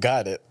one who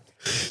got it.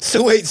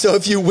 So wait, so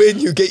if you win,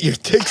 you get your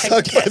dick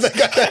sucked by the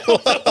guy.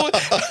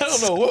 I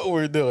don't know what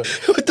we're doing.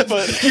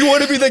 You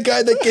want to be the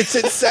guy that gets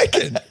it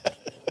second.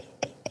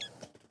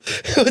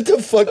 What the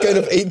fuck kind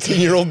of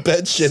 18-year-old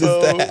bet shit is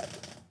that?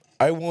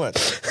 I won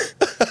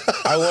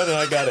and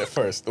I got it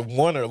first.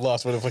 Won or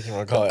lost, what the fuck you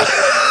want to call it.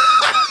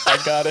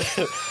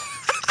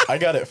 I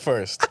got it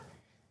first.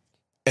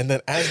 And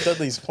then as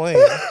Dudley's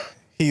playing,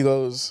 he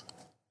goes,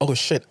 "Oh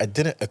shit, I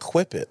didn't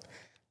equip it.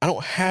 I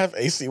don't have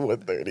AC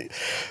 130.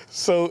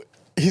 So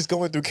he's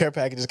going through care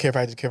packages,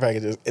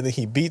 and then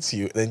he beats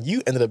you. And then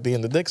you ended up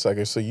being the dick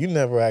sucker, so you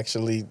never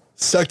actually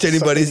sucked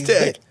anybody's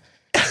dick.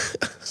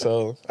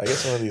 So I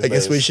guess one of these I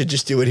guess we should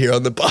just do it here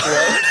on the pod.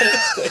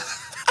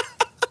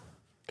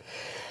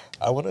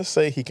 I want to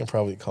say he can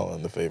probably call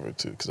in the favor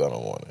too, because I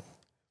don't want it.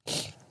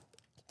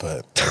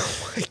 But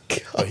oh my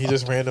God. But he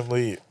just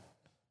randomly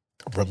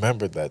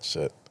remembered that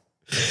shit.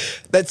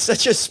 That's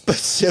such a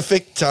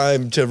specific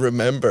time to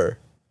remember.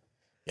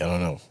 Yeah, I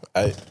don't know.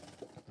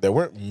 There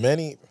weren't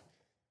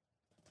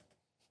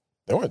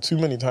too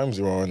many times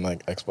we were on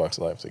like Xbox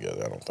Live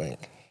together, I don't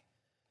think.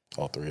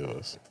 All three of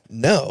us.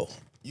 No.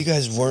 You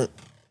guys weren't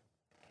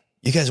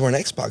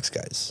Xbox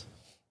guys.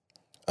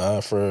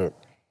 For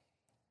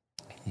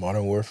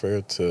Modern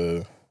Warfare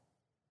to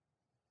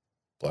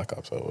Black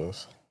Ops I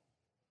was.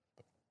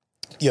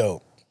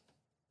 Yo,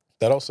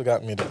 that also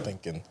got me to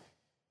thinking,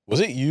 was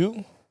it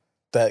you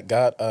that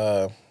got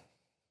that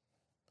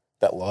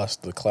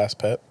lost the class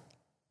pet?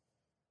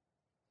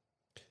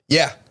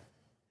 Yeah.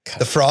 God.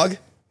 The frog?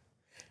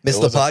 Miss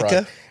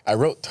Lapatka? I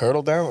wrote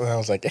turtle down and I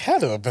was like, it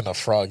had to have been a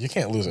frog. You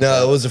can't lose it.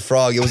 No, it was a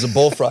frog. It was a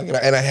bullfrog.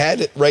 and I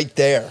had it right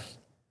there.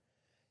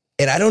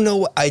 And I don't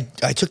know, I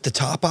took the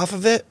top off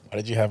of it. Why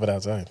did you have it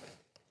outside?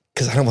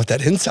 Because I don't want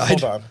that inside.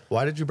 Hold on.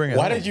 Why did you bring it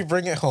home? Why did you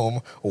bring it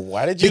home?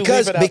 Why did you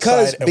leave it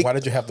outside? And why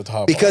did you have the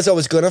top Because on? I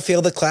was going to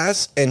fail the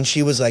class, and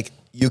she was like,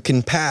 you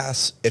can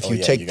pass if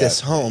you take this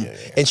home.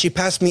 And she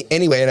passed me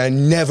anyway, and I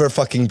never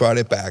fucking brought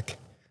it back.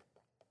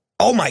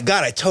 Oh my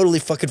God, I totally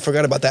fucking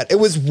forgot about that. It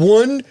was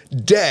one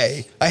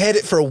day. I had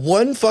it for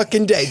one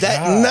fucking day.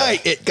 That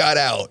night it got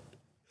out.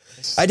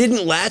 I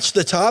didn't latch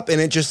the top and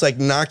it just like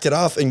knocked it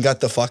off and got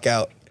the fuck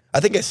out. I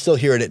think I still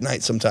hear it at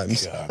night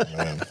sometimes. God,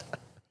 man.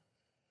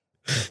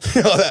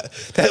 No,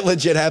 that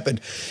legit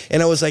happened.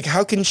 And I was like,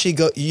 how can she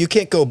go? You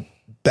can't go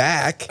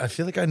back. I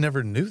feel like I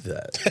never knew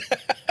that.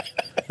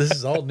 This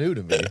is all new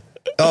to me.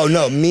 Oh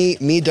no, me,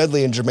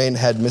 Dudley, and Jermaine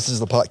had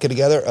Mrs. Lopatka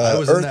together. I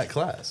was in that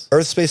class.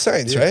 Earth, Space,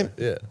 Science, right?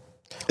 Yeah.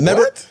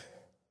 Remember? What?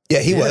 Yeah,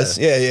 he was.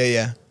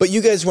 Yeah. But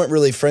you guys weren't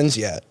really friends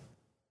yet.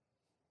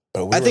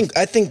 But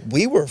I think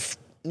we were.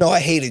 No, I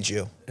hated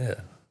you. Yeah.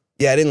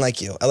 Yeah, I didn't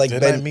like you. I like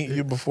Did Ben. I meet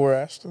you before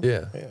Ashton?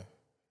 Yeah.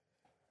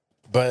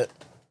 But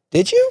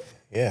Did you?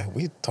 yeah,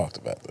 we talked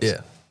about this.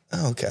 Yeah.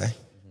 Oh, okay.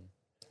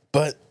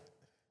 But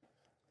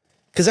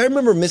Because I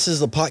remember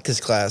Mrs. Lopatka's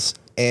class,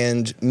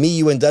 and me,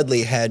 you, and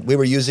Dudley we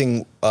were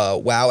using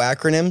WOW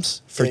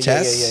acronyms for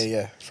tests.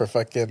 Yeah. For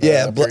fucking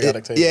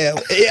periodic table. Yeah.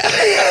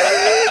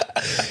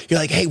 You're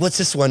like, hey, what's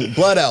this one?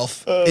 Blood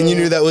Elf. And you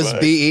knew that was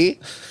fuck. BE?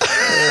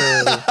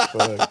 Oh,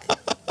 fuck.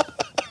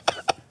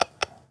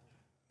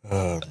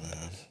 Oh,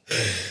 man.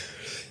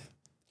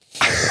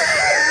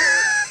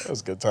 That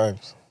was good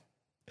times.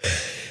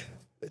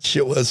 That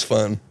shit was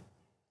fun.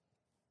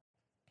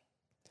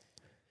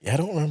 Yeah, I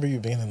don't remember you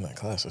being in that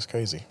class. It's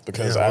crazy.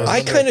 Because Yeah,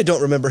 I kind of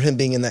don't remember him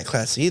being in that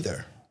class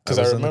either. Because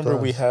I I was in the remember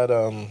we class.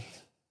 had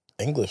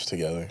English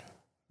together.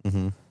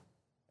 Mm-hmm.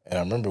 And I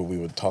remember we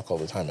would talk all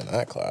the time in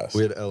that class.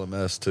 We had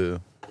LMS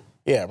too.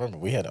 Yeah, I remember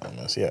we had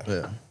LMS, yeah.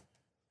 Yeah.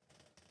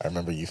 I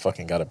remember you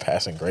fucking got a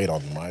passing grade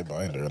on my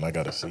binder and I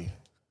got a C.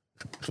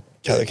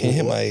 Tyler, can you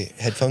hit my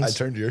headphones? I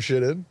turned your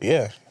shit in.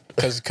 Yeah.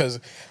 Because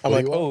I'm What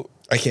like, do you want?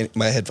 I can't.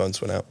 My headphones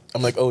went out.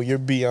 you're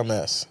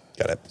BMS.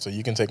 Got it. So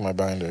you can take my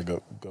binder,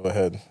 go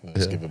ahead and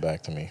just Yeah. give it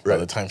back to me. By Right.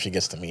 the time she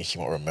gets to me, she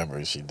won't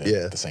remember she did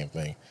Yeah. the same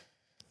thing.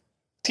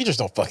 Teachers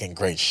don't fucking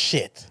grade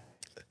shit.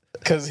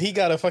 Because he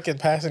got a fucking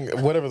passing,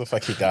 whatever the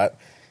fuck he got,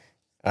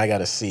 I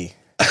got a C.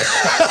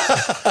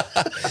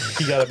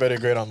 He got a better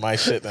grade on my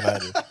shit than I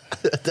did.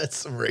 That's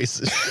some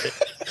racist shit.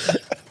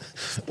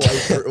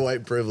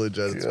 white privilege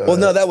at its Well,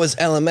 no, that was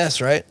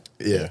LMS, right?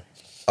 Yeah.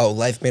 Oh,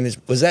 life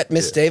management. Was that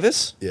Miss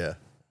Davis? Yeah.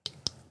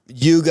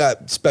 You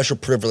got special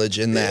privilege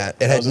in that.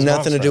 It had was his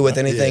nothing to mom's do with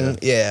friend, anything.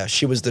 Yeah,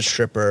 she was the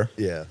stripper.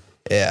 Yeah.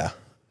 Yeah.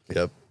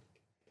 Yep.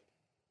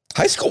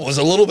 High school was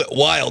a little bit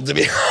wild, to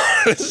be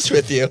honest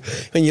with you.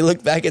 When you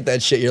look back at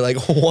that shit, you're like,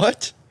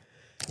 what?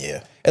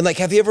 Yeah. And like,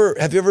 have you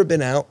ever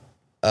been out,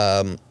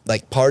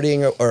 like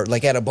partying or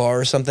like at a bar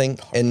or something,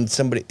 and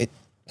somebody?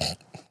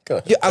 Go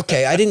ahead. Yeah,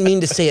 okay, I didn't mean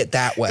to say it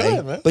that way,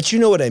 ahead, man. but you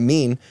know what I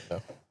mean. Yeah.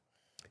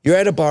 You're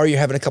at a bar, you're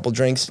having a couple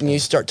drinks, and you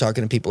start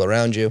talking to people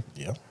around you,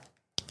 Yeah.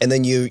 and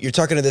then you're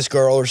talking to this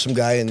girl or some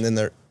guy, and then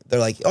they're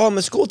like, "Oh, I'm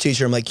a school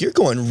teacher." I'm like, "You're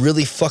going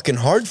really fucking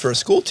hard for a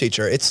school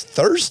teacher. It's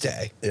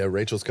Thursday." Yeah.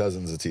 Rachel's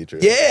cousin's a teacher.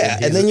 Yeah,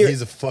 and then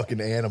he's a fucking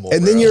animal.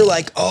 And then bro. you're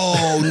like,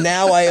 "Oh,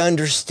 now I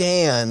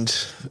understand."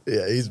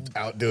 Yeah, he's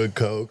out doing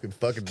coke and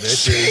fucking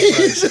bitches.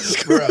 Jesus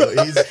Like,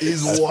 bro,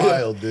 he's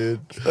wild, dude.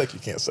 I feel like you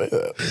can't say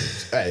that.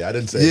 Hey, I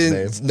didn't say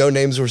his name. No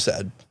names were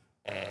said.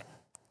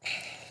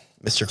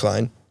 Mr.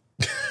 Klein.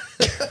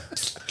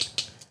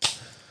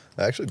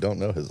 I actually don't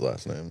know his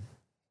last name.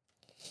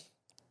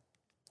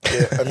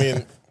 Yeah, I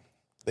mean,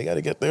 they got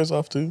to get theirs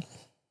off too.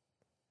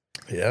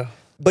 Yeah.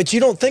 But you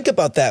don't think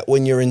about that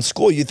when you're in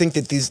school. You think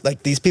that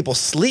these people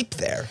sleep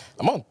there.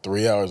 I'm on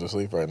 3 hours of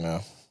sleep right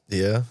now.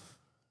 Yeah.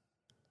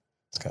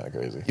 It's kind of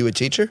crazy. You a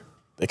teacher?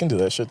 They can do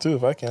that shit too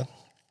if I can.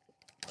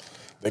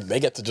 They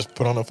get to just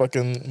put on a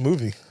fucking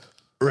movie.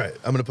 Right.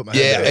 I'm gonna put my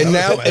Yeah, head down. and I'm gonna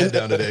now- put my head and-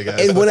 down today,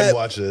 guys. and when Fucking I-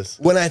 watch this.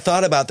 When I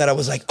thought about that, I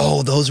was like,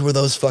 oh, those were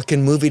those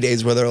fucking movie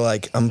days where they're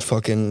like, I'm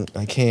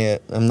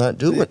not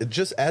doing it.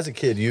 Just as a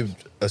kid, you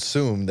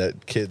assume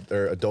that kid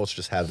or adults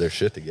just have their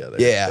shit together.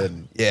 Yeah.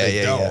 And Yeah. they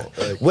Yeah.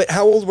 don't. What,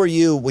 how old were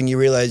you when you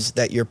realized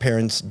that your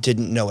parents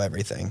didn't know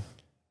everything?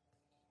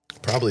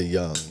 Probably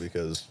young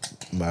because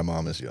my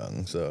mom is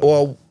young. So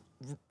Well,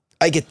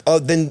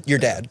 then your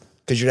dad,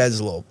 because your dad's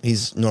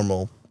he's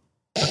normal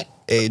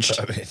aged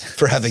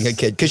for having a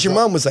kid. Because your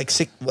mom was like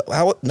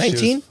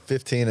 19?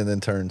 15 and then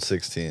turned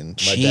 16.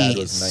 My dad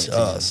was 19.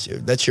 Jesus,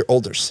 dude. That's your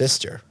older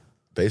sister.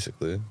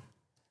 Basically.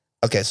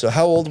 Okay, so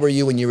how old were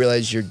you when you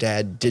realized your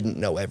dad didn't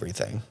know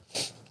everything?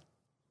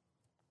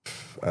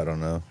 I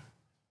don't know.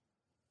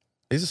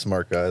 He's a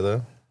smart guy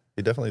though.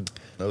 He definitely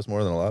knows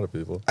more than a lot of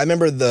people. I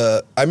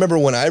remember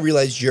when I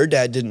realized your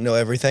dad didn't know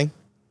everything.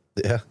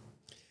 Yeah.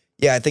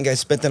 Yeah, I think I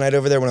spent the night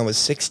over there when I was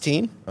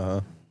 16.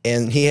 Uh-huh.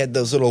 And he had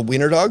those little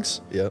wiener dogs,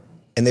 Yep.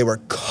 and they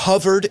were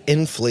covered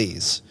in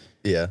fleas.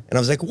 Yeah. And I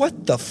was like,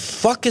 what the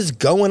fuck is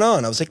going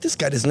on? I was like, this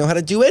guy doesn't know how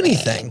to do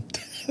anything.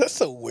 That's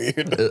so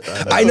weird.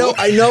 I know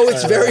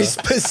it's very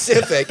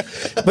specific,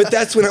 but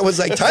that's when I was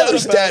like,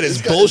 Tyler's dad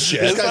is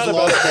bullshit. It's not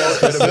lost about all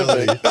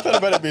credibility. It's not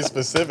about it being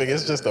specific.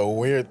 It's just a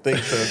weird thing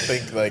to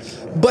think like.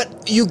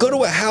 But you go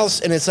to a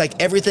house and it's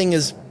like everything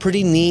is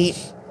pretty neat.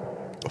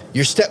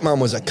 Your stepmom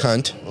was a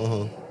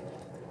cunt.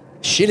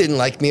 She didn't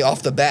like me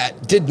off the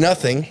bat, did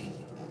nothing.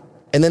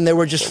 And then there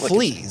were just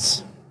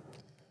fleas.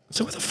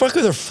 So what the fuck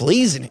are there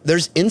fleas in?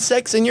 There's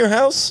insects in your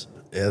house?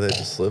 Yeah, they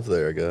just live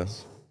there, I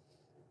guess.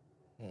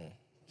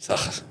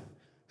 Ugh.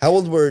 How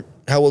old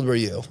were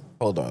you?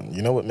 Hold on.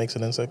 You know what makes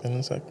an insect an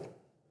insect?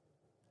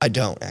 I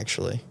don't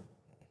actually.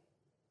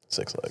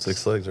 6 legs.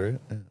 6 legs, right?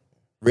 Yeah.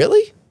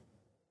 Really?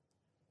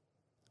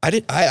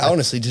 I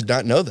honestly did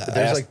not know that.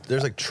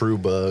 There's like true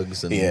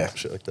bugs and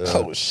shit like that.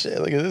 Oh shit!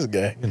 Look at this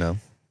guy. You know,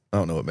 I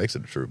don't know what makes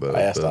it a true bug.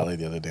 I asked Ollie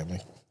the other day. I'm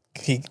like,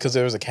 because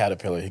there was a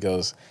caterpillar. He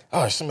goes,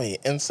 "Oh, there's so many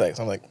insects."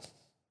 I'm like,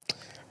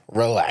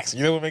 "Relax.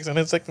 You know what makes an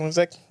insect an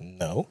insect?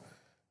 No."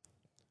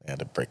 I had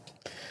to break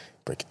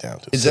it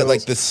down. Is that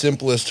like the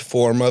simplest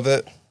form of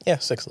it? Yeah,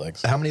 6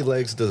 legs. How many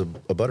legs does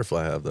a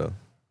butterfly have, though?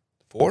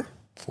 4?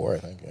 4, I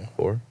think. Yeah.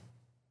 4?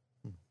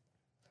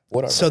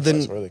 What are So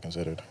butterflies? then- What are they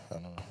considered? I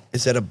don't know.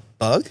 Is that a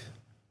bug?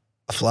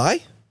 A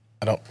fly?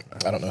 I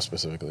don't know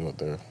specifically what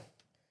they're.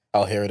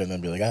 I'll hear it and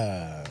then be like,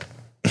 ah.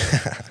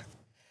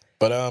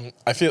 But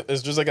I feel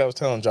it's just like I was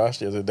telling Josh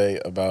the other day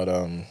about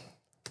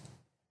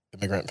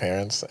immigrant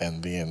parents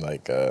and being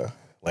like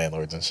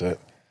landlords and shit.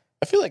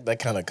 I feel like that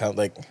kind of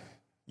like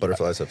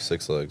Butterflies have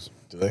 6 legs.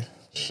 do they?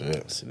 Shit,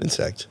 It's an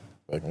insect.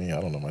 like me, I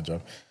don't know my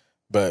job,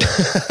 but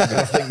I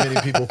don't think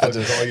many people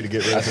fucking call you to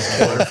get rid of just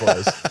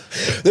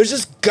butterflies. There's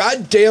this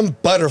goddamn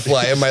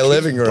butterfly in my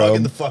living Bugging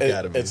room. the fuck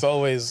out of me. it's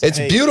always It's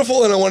hey,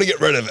 beautiful and I want to get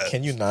rid of it.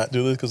 Can you not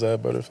do this because I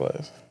have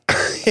butterflies?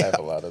 I have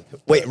a lot of.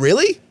 Wait,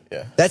 really?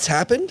 Yeah, That's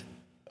happened?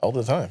 all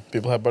the time.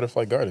 People have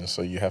butterfly gardens,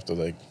 so you have to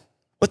like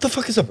What the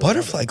fuck is a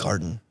butterfly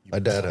garden? My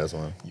dad has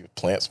one. you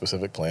plant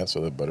specific plants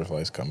so that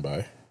butterflies come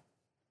by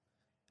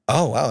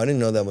Oh, wow. I didn't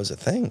know that was a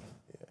thing.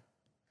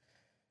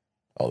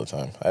 all the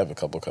time. I have a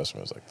couple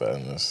customers like that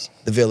in this.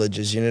 The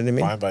villages, you know what I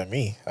mean? Fine by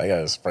me. I got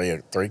to spray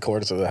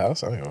 3/4 of the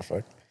house. I don't give a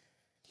fuck.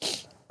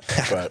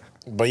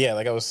 but yeah,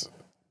 like I was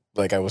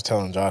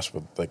telling Josh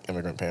with like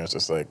immigrant parents,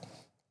 just like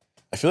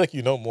I feel like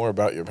you know more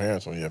about your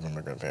parents when you have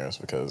immigrant parents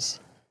because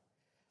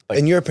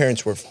And your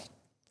parents were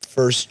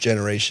first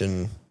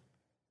generation.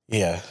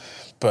 yeah,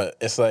 but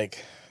it's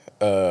like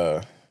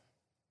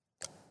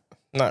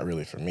not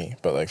really for me,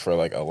 but like for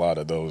like a lot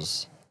of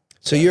those.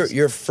 So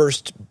you're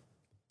first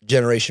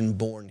generation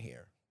born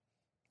here.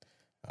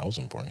 I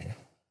wasn't born here.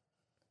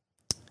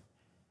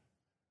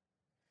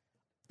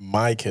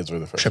 My kids were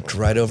the first. Tripped ones.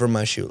 right over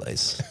my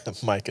shoelace.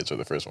 My kids were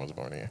the first ones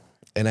born here.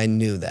 And I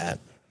knew that.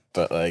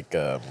 But like,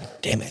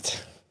 Damn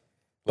it.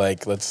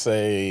 like let's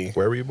say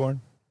Where were you born?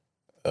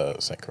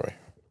 St. Croix.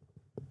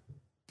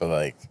 But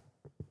like,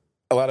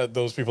 a lot of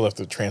those people have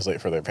to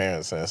translate for their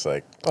parents, and it's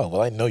like, oh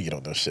well, I know you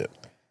don't know shit.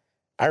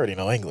 I already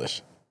know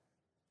English,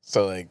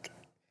 so like,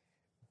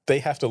 they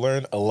have to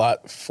learn a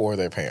lot for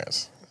their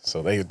parents.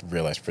 So they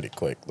realize pretty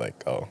quick,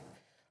 like, oh,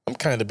 I'm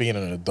kind of being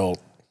an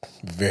adult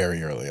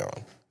very early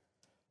on.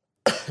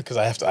 Because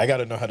I got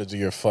to know how to do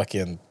your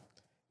fucking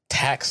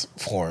tax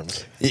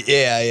forms.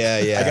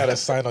 Yeah. I got to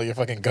sign all your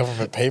fucking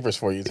government papers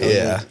for you.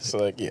 Yeah. So,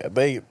 like, yeah,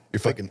 You're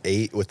fucking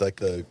 8 with like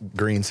the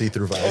green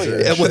see-through visor.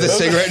 Yeah, with a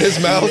cigarette in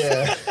his mouth.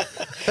 Yeah.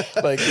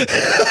 Like,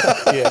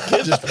 yeah,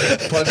 kids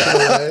Punch it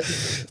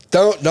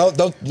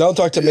away. Don't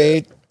talk to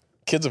me.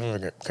 kids of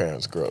immigrant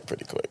parents grow up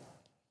pretty quick.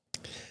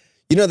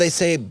 You know, they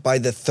say by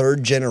the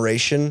 3rd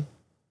generation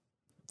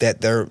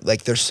that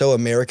they're so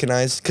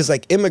Americanized because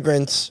like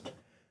immigrants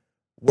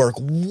work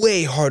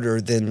way harder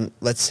than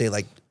let's say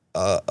like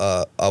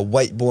a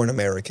white born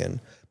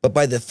American, but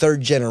by the 3rd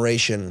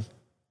generation,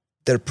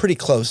 they're pretty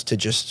close to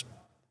just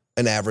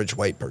an average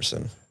white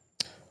person.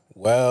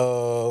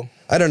 Well,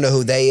 I don't know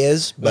who they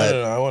is, but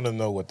no. I want to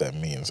know what that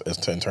means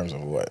in terms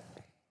of what.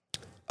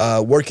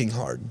 working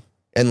hard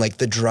and like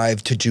the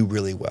drive to do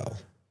really well.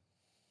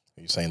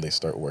 Are you saying they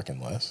start working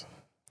less?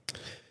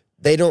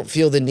 They don't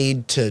feel the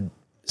need to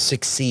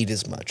succeed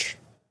as much.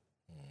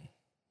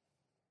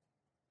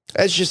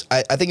 It's just,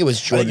 I think it was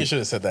I think Jordan. you should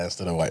have said that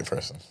instead of white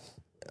person.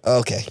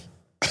 Okay.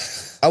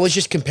 I was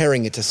just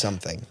comparing it to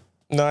something.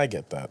 No, I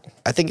get that.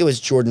 I think it was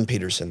Jordan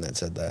Peterson that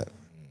said that.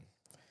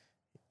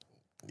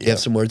 You Yeah. have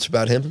some words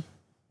about him?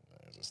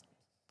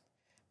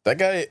 That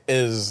guy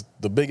is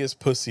the biggest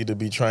pussy to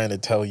be trying to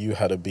tell you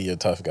how to be a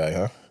tough guy,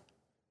 huh?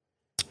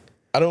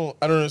 I don't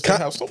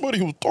understand how somebody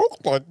who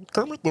talks like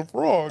Kermit the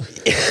Frog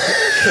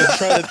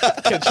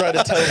can try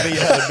to tell me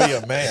how to be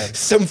a man.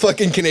 Some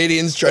fucking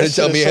Canadians trying to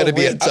tell me how to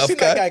be a I've tough seen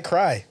guy. that guy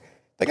cry.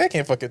 That guy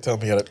can't fucking tell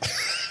me how to.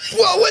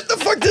 Well, what the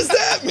fuck does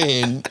that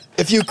mean?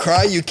 If you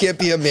cry, you can't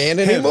be a man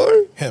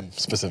anymore? Him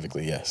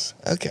specifically, yes.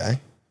 Okay.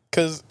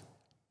 Because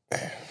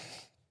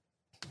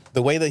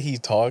the way that he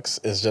talks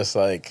is just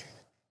like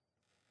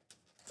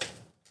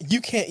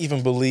you can't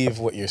even believe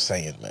what you're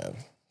saying, man.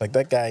 Like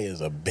that guy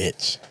is a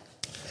bitch.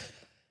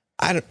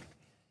 I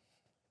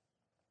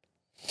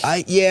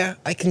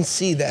can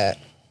see that.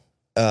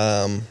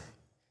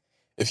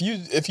 If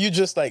you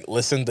just like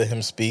listen to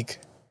him speak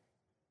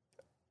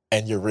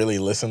and you're really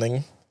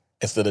listening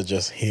instead of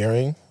just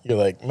hearing, you're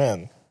like,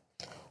 man,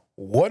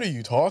 what are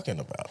you talking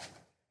about?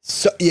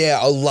 So yeah,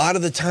 a lot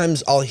of the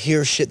times I'll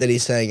hear shit that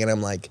he's saying and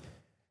I'm like,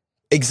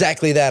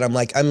 exactly that. I'm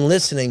like, I'm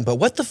listening, but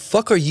what the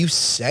fuck are you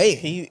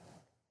saying?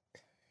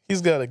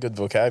 he's got a good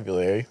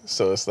vocabulary,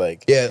 so it's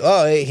like Yeah.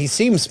 Oh, hey, he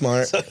seems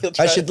smart. So he'll I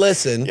try should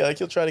listen. Yeah, like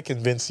he'll try to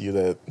convince you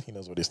that he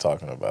knows what he's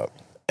talking about,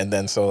 and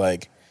then so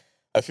like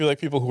I feel like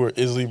people who are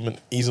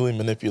easily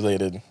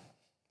manipulated,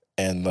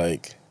 and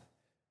like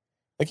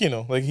you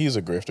know, like he's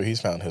a grifter.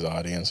 He's found his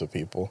audience of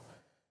people.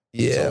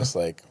 Yeah. So it's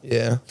like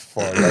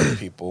far right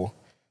people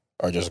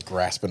are just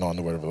grasping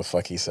onto whatever the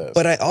fuck he says.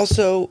 But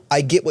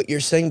I get what you're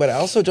saying, but I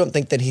also don't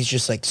think that he's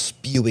just like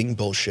spewing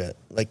bullshit.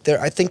 Like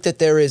I think that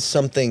there is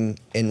something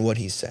in what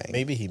he's saying.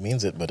 Maybe he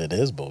means it, but it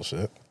is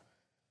bullshit.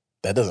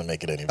 That doesn't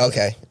make it any better.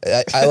 Okay,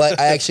 I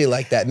actually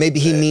like that. Maybe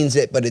he means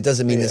it, but it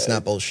doesn't mean it's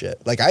not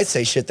bullshit. Like I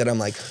say shit that I'm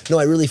like, no,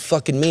 I really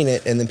fucking mean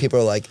it, and then people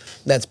are like,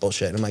 that's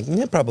bullshit. And I'm like,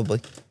 yeah,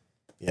 probably.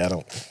 Yeah, I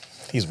don't.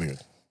 He's weird.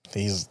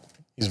 He's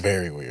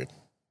very weird.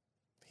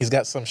 He's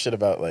got some shit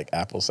about like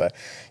apple cider.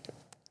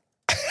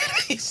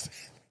 he's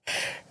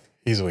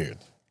weird.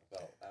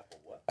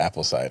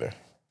 Apple cider.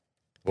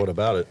 What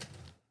about it?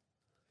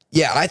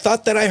 Yeah, I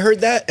thought that I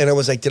heard that, and I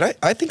was like,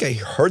 I think I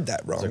heard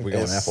that wrong. Like we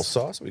going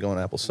applesauce? We going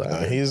apple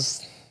cider?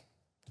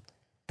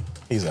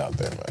 He's out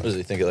there, man. Does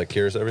he think it like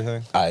cures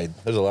everything?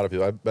 There's a lot of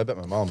people. I bet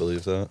my mom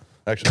believes that.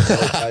 Actually,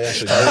 I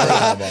actually know my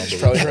mom believes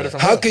Probably heard it from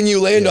How her. can you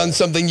land on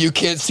something you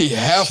can't see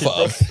half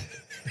of?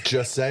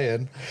 Just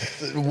saying.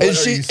 What are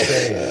you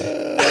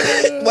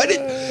saying?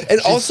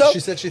 Also, she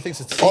said she thinks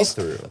it's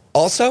see-through.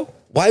 Also,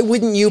 why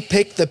wouldn't you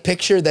pick the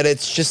picture that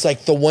it's just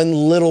like the one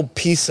little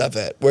piece of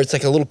it, where it's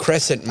like a little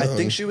crescent moon? I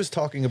think she was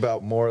talking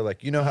about more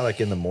like, you know how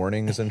like in the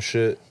mornings and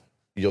shit,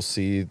 you'll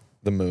see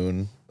the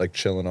moon like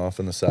chilling off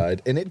on the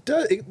side, and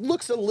it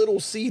looks a little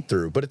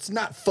see-through, but it's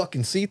not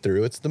fucking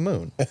see-through. It's the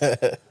moon.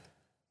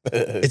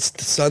 It's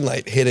the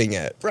sunlight hitting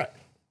it, Right.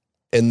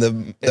 and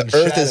the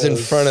Earth is in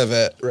shadows. front of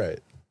it. Right.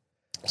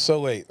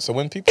 So wait, so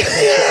when people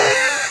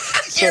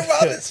Your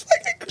mom is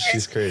fucking crazy.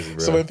 She's crazy,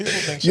 bro. so when people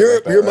think shit Your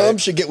like that, mom right?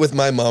 should get with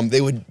my mom.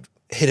 They would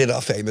hit it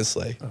off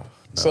famously. Oh.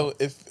 So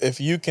if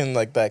you can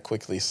like that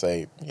quickly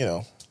say, you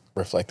know,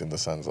 reflect in the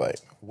sun's light,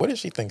 what does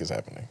she think is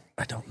happening?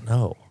 I don't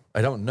know.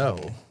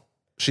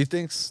 She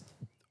thinks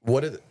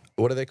what do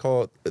they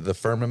call it? The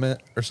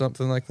firmament or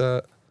something like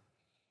that?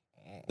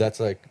 That's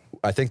like,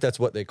 I think that's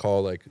what they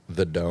call like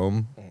the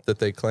dome that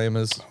they claim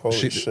is.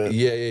 Holy shit.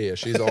 Yeah.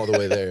 She's all the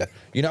way there.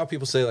 You know how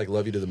people say like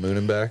love you to the moon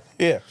and back?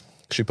 Yeah.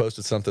 She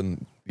posted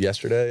something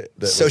yesterday.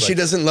 That So was she like,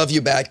 doesn't love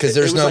you back because it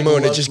there's was no like,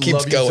 moon. It love- just keeps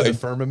love you to going. the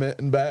firmament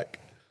and back.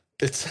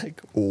 It's like,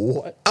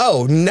 what?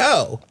 Oh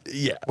no!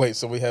 Yeah. Wait,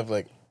 so we have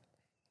like,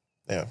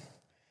 yeah.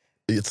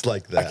 It's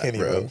like that, I can't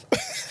bro.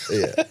 even.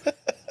 Yeah.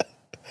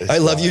 I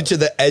love you to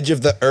the edge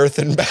of the earth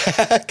and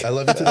back. I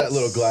love you to that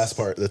little glass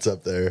part that's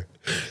up there.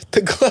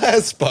 The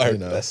glass part. You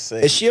know. That's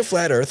sick. Is she a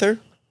flat earther?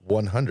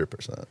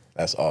 100%.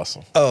 That's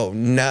awesome. Oh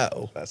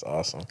no! That's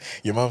awesome.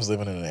 Your mom's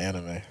living in an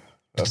anime.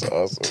 That's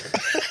awesome.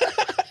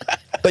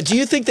 But do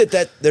you think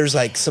that there's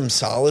like some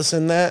solace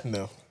in that?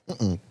 No.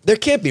 There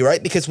can't be,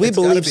 right? Because we It's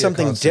gotta believe be a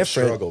something constant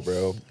different, struggle,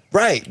 bro.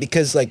 right?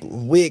 Because like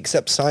we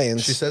accept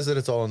science. She says that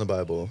it's all in the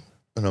Bible.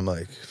 And I'm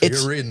like, if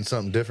It's- you're reading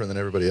something different than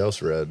everybody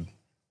else read.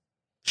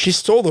 She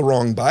stole the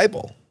wrong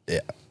Bible.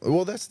 Yeah.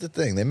 Well, that's the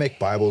thing. They make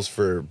Bibles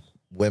for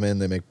women.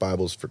 They make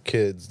Bibles for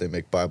kids. They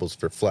make Bibles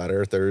for flat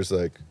earthers.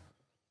 Like,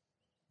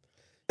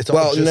 it's all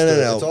Well, just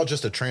no. It's all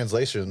just a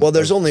translation. Well,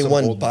 there's of only some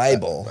one old-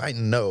 Bible. I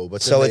know,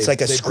 but So then it's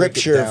like a they break it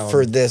scripture down.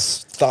 for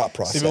this thought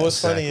process. See, but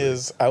what's funny Exactly.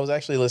 is I was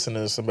actually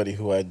listening to somebody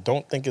who I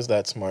don't think is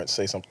that smart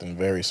say something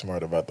very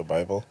smart about the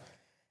Bible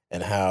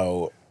and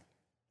how.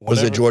 Was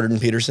it whenever- Jordan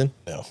Peterson?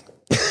 No.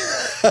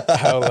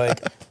 How like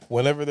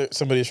whenever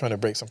somebody's trying to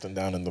break something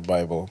down in the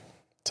Bible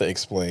to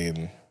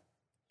explain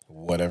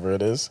whatever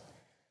it is,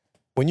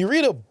 when you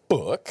read a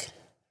book,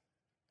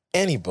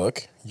 any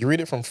book, you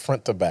read it from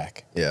front to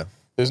back. Yeah.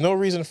 There's no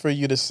reason for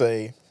you to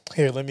say,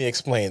 "Here, let me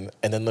explain,"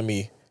 and then let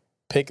me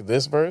pick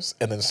this verse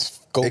and then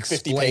go 50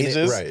 Explain it,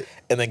 pages right.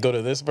 and then go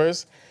to this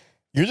verse.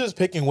 You're just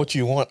picking what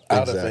you want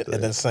out of it Exactly.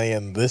 and then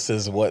saying, "This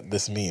is what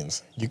this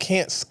means." You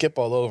can't skip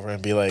all over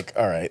and be like,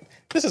 "All right,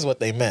 this is what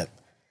they meant."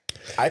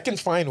 I can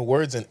find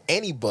words in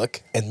any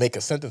book and make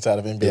a sentence out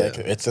of it and be Yeah. like,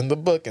 "It's in the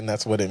book and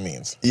that's what it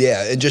means."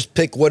 Yeah, and just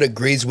pick what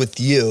agrees with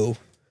you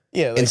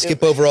Yeah, like and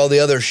skip over all the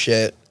other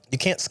shit. You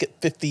can't skip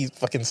 50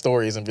 fucking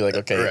stories and be like,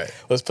 "Okay, Right.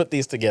 let's put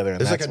these together." And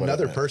There's like that's what it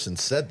another meant. person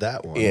said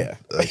that one. Yeah.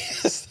 Like,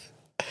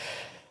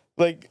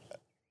 Like,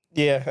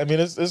 yeah, I mean,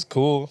 it's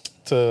cool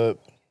to,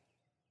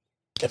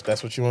 if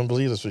that's what you want to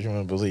believe, that's what you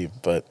want to believe,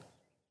 but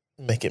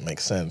make it make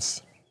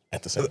sense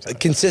at the same time.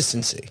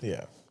 Consistency.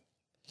 Yeah.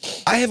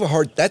 I have a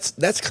hard. That's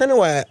kind of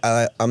why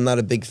I'm not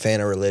a big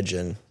fan of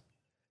religion.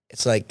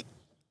 It's like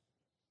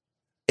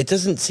it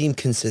doesn't seem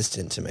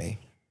consistent to me.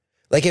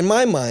 Like in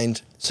my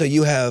mind, so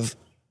you have,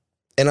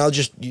 and I'll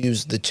just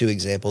use the two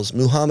examples: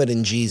 Muhammad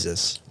and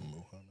Jesus.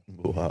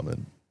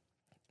 Muhammad.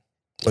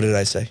 What did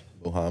I say?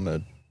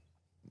 Muhammad.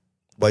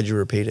 Why'd you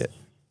repeat it?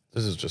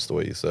 This is just the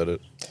way you said it.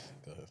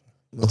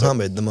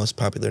 Muhammad, the most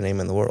popular name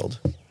in the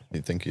world.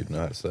 You'd think you'd know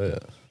how to say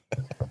it.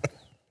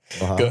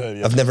 Go ahead.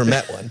 Yeah. I've never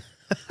met one.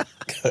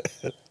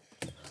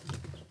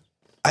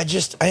 I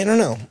don't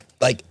know.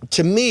 like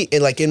to me,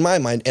 and like in my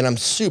mind, and I'm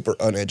super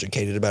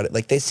uneducated about it.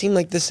 Like they seem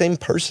like the same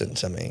person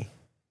to me.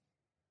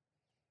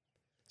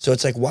 So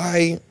it's like,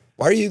 why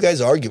are you guys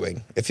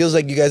arguing? It feels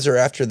like you guys are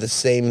after the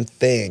same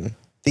thing.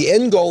 The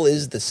end goal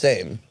is the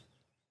same.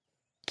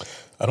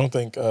 I don't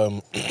think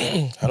I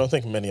don't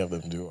think many of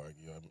them do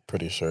argue. I'm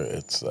pretty sure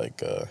it's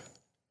like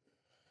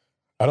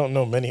I don't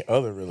know many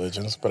other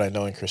religions, but I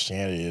know in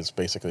Christianity it's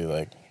basically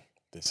like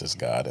this is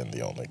God and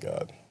the only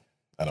God.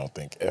 I don't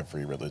think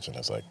every religion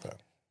is like that.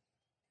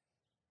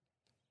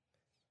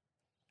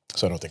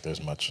 So I don't think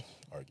there's much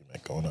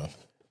argument going on.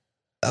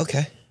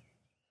 Okay.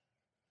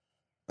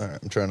 All right,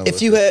 I'm trying to.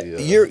 If you had,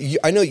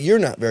 I know you're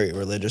not very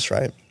religious,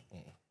 right?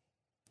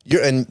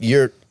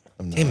 You're.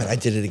 Damn it! I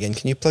did it again.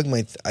 Can you plug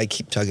my? I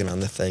keep tugging on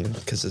the thing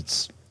because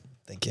it's.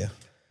 Thank you.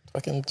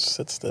 Fucking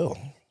sit still.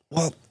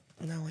 Well,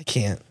 no, I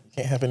can't. You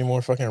can't have any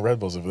more fucking Red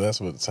Bulls if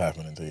that's what's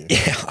happening to you.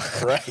 Yeah.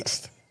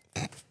 Christ.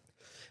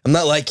 I'm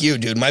not like you,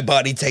 dude. My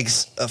body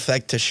takes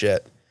effect to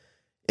shit.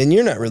 And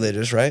you're not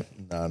religious, right?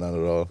 Nah, not at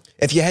all.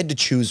 If you had to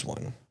choose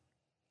one.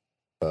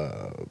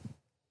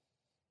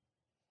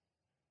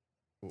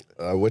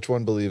 Which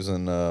one believes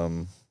in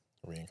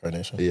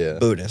Reincarnation? Yeah.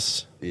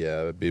 Buddhist.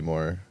 Yeah, it'd be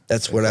more.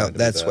 That's what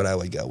I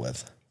would go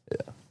with.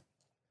 Yeah.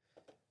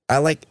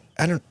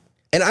 I don't,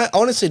 and I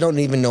honestly don't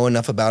even know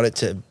enough about it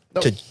to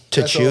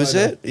choose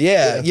all I know. it.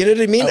 Yeah, you know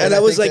what I mean? And I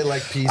was like,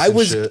 peace I and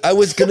was shit. I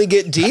was gonna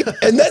get deep,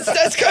 and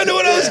that's kind of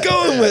what I was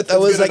going with. I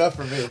was good like, enough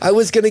for me. I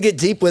was gonna get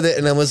deep with it,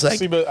 and I was like,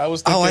 See, but I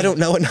was oh, I thinking- don't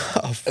know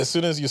enough. As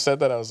soon as you said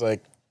that, I was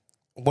like,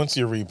 once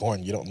you're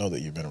reborn, you don't know that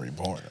you've been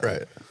reborn.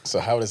 Right. So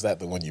how is that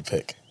the one you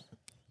pick?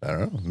 I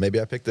don't know. Maybe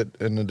I picked it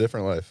in a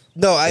different life.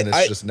 No, And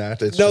it's just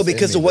not. It's no, just in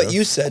because me, of what bro.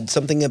 you said,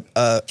 something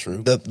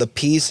True. the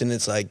peace, and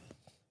it's like,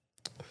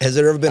 has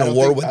there ever been I a don't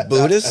war think- with That's what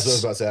I was Buddhists?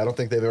 about to say. I don't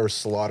think they've ever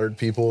slaughtered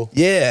people.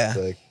 Yeah.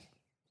 Like,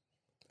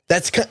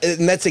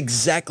 And that's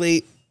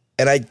exactly,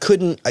 and I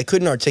couldn't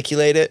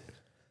articulate it,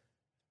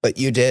 but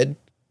you did.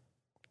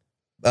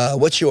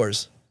 What's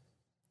yours?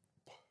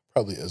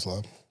 Probably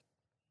Islam.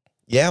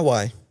 Yeah,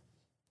 why?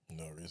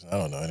 No reason. I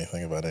don't know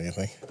anything about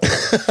anything.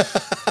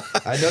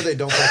 I know they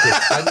don't fuck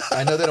with.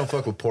 I know they don't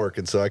fuck with pork,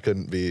 and so I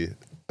couldn't do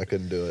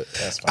it.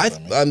 That's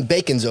fine by me.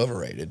 Bacon's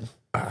overrated.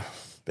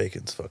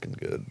 Bacon's fucking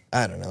good,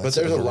 I don't know. but it's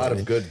there's a lot overrated.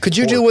 of good. Could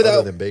you pork do without?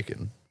 other than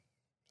bacon?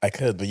 I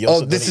could, but you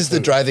also Oh, this don't is eat the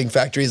food. driving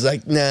factory. He's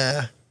like,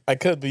 nah, I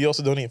could, but you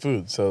also don't eat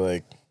food. So,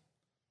 like,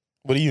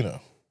 what do you know?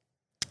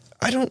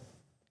 I don't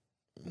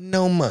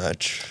know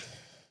much.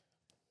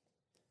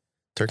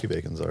 Turkey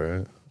bacon's all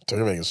right.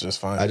 Turkey bacon's just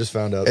fine. I just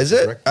found out. Is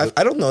that it?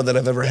 I don't know that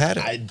I've ever had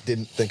it. I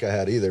didn't think I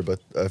had either, but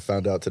I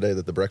found out today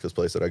that the breakfast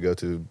place that I go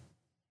to,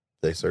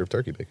 they serve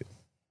turkey bacon.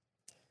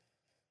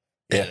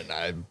 Yeah. And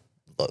I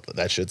love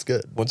that shit's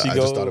good. Once you I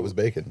just thought it was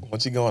bacon.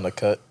 Once you go on a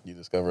cut, you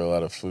discover a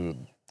lot of food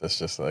that's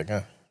just like,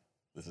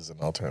 this is an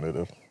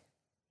alternative.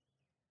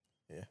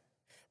 Yeah.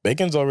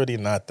 Bacon's already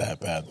not that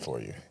bad for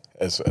you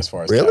as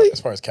far as Really? as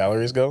far as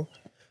calories go.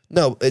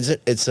 No, is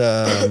it? It's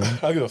I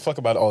don't give a fuck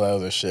about all that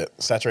other shit.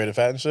 Saturated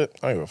fat and shit.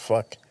 I don't give a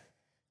fuck.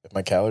 If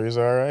my calories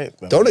are all right.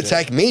 then Don't I'm good.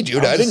 attack me, dude.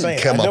 I'm I just didn't saying,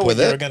 come I know up with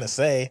what you were it. gonna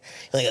say.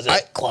 Like, does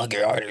it clog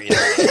your arteries?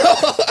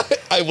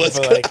 I was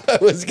But gonna, like- I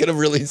was gonna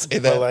really say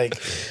that. But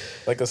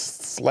like a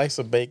slice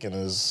of bacon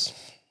is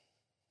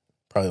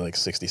probably like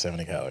 60,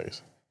 70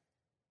 calories.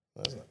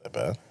 That's not that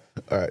bad.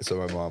 All right, so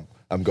my mom,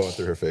 I'm going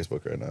through her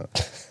Facebook right now.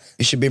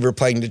 You should be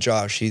replying to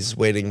Josh. He's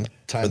waiting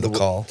for the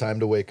call. Time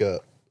to wake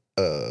up.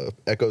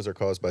 Echoes are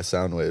caused by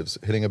sound waves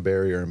hitting a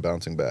barrier and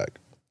bouncing back.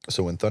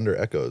 So when thunder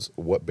echoes,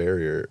 what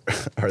barrier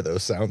are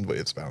those sound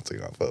waves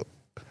bouncing off of?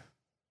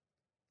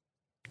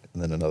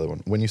 And then another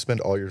one. When you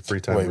spend all your free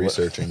time Wait, what?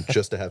 researching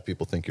just to have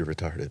people think you're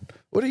retarded.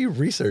 What are you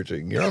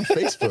researching? You're on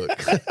Facebook.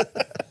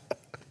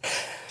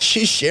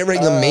 She's sharing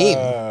a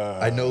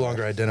meme. I no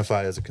longer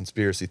identify as a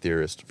conspiracy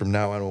theorist. From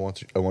now on,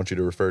 I want you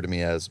to refer to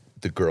me as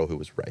the girl who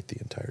was right the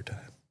entire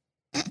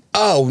time.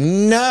 Oh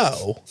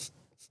no.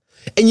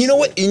 And you know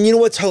what? And you know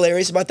what's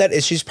hilarious about that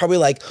is she's probably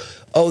like,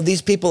 "Oh,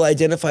 these people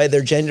identify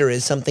their gender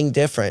as something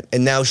different,"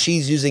 and now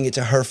she's using it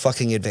to her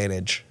fucking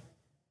advantage.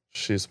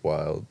 She's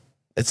wild.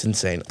 It's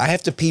insane. I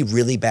have to pee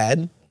really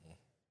bad,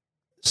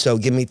 so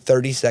give me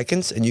 30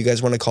 seconds, and you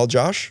guys want to call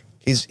Josh?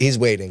 He's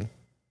waiting.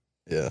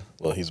 Yeah.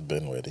 Well, he's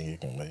been waiting. You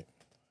can wait.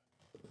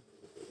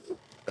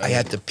 I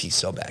have to pee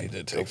so bad.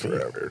 It took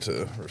forever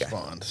to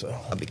respond, so.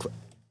 I'll be quick.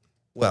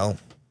 Well,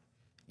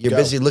 you're Go.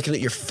 busy looking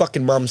at your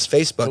fucking mom's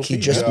Facebook. Go He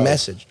pee. just Go.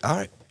 messaged. All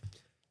right.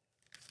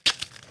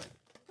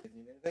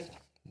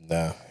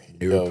 Nah.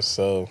 Yo,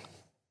 so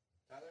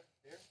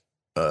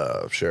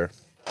Sure.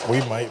 we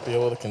might be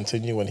able to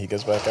continue when he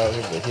gets back out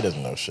here, but he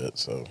doesn't know shit.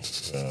 So,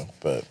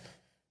 but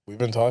we've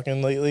been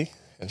talking lately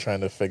and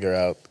trying to figure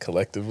out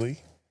collectively.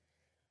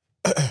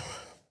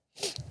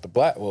 The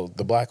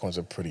black ones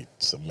are pretty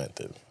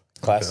cemented.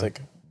 Classic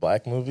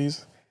black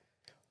movies,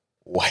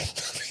 white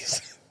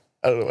movies.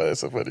 I don't know why it's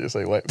so funny to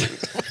say white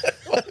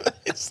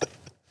movies.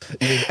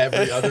 You mean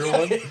every other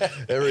one?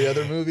 Every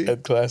other movie?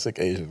 And classic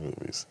Asian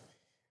movies.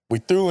 We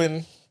threw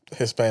in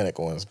Hispanic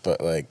ones,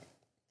 but like,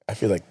 I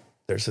feel like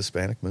There's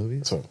Hispanic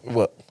movies. So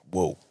what?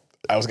 Whoa.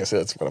 I was gonna say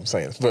that's what I'm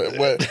saying,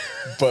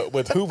 but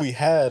with who we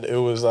had, it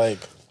was like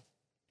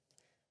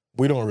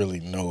we don't really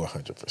know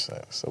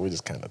 100%. So we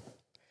just kind of.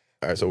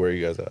 All right. So where are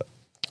you guys at?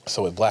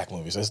 So with black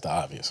movies, it's the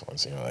obvious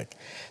ones, you know, like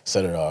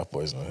Set It Off,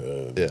 Boys in the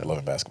Hood, Love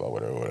and Basketball,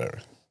 whatever.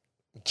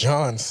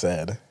 John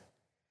said,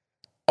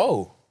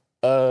 "Oh,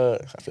 I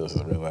feel this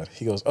is a real line."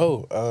 He goes,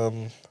 "Oh,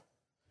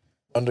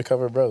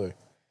 Undercover Brother."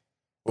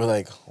 We're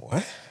like,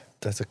 "What?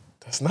 That's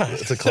not.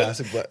 It's a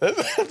classic.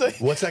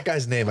 What's that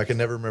guy's name? I can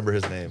never remember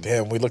his name.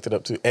 Damn, we looked it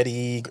up too.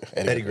 Eddie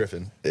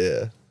Griffin.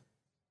 Yeah.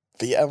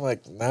 But yeah, I'm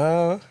like,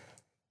 nah,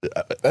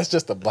 that's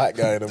just a black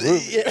guy in a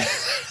movie. Yeah.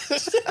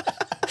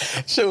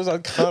 Shit was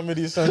on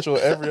Comedy Central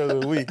every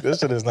other week. This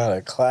shit is not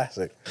a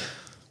classic.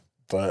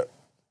 But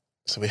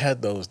so we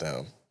had those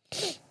down,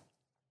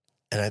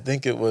 and I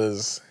think Ubi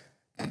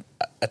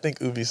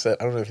said,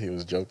 I don't know if he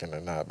was joking or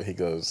not, but he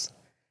goes,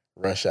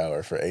 "Rush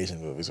Hour" for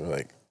Asian movies. We're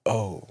like,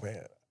 oh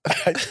man.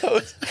 I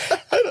don't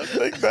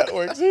think that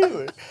works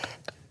either.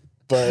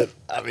 But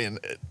I mean,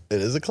 it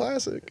is a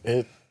classic.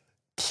 It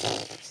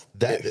is.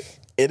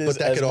 But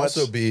that could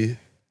also be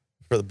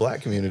for the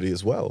black community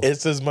as well.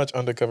 It's as much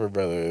Undercover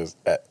Brother is.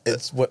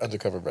 It's what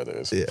Undercover Brother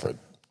is for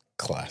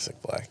classic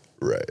black.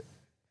 Right.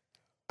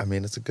 I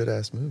mean, it's a good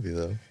ass movie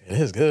though. It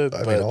is good.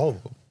 I mean, all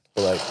of them.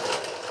 But like,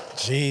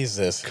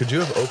 Jesus. Could you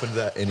have opened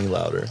that any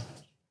louder?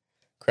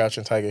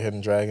 Crouching Tiger,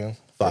 Hidden Dragon.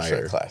 Fire.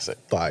 Sure, classic.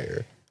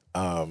 Fire.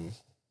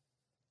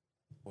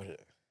 What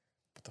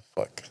the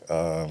fuck?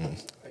 Are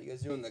you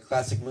guys doing the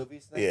classic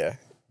movies thing? Yeah.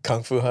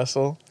 Kung Fu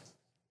Hustle.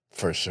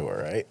 For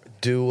sure, right?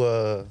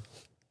 Do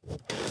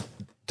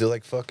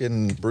like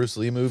fucking Bruce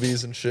Lee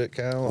movies and shit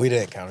count? We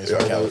didn't count. He's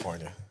from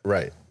California.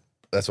 Right.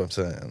 That's what I'm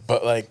saying.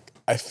 But like,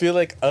 I feel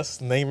like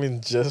us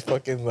naming just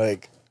fucking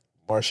like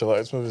martial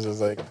arts movies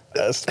is like,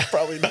 that's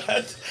probably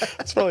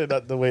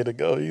not the way to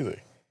go either.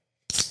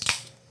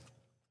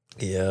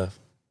 Yeah.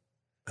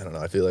 I don't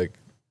know. I feel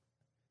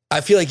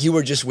like you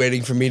were just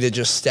waiting for me to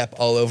just step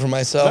all over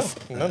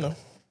myself. No.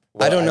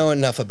 Well, I don't know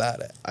enough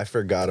about it. I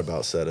forgot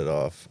about Set It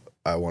Off.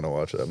 I want to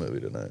watch that movie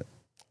tonight.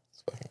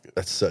 It's fucking good.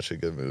 That's such a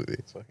good movie.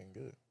 It's fucking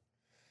good.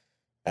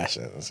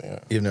 Ashton hasn't seen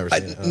it. You've never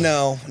seen it?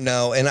 Huh?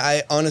 No. And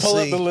I honestly... Pull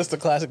up the list of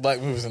classic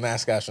black movies and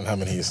ask Ashton how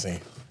many he's seen.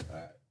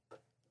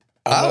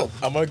 I'm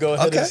going to go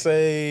ahead and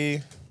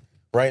say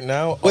right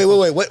now... Wait. What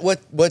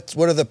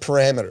are the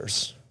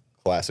parameters?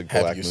 Classic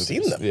Have black you movies.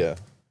 seen them? Yeah.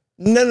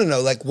 No.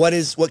 Like,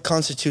 what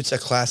constitutes a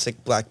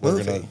classic black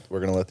movie? We're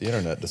gonna let the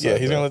internet decide. Yeah,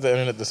 he's going to let the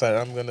internet decide.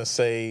 I'm going to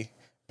say,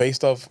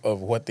 based off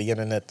of what the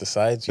internet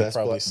decides, you've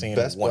probably seen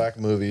best one. black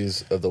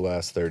movies of the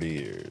last 30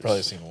 years.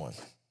 Probably seen one.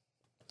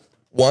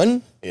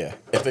 One? Yeah.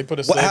 If they put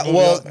a slave movie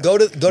on, go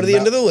to the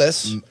end of the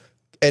list.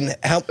 And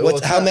how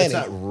many?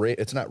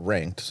 It's not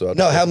ranked. So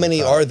how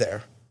many are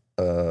there?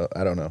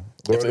 I don't know.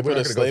 if they put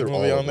a slave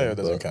movie on there, it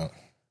doesn't count.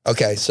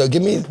 Okay, so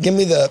give me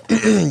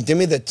the give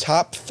me the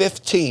top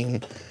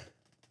 15.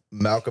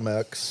 Malcolm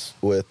X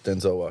with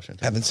Denzel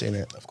Washington. Haven't seen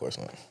it. Of course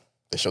not.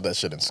 They showed that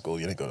shit in school.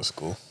 You didn't go to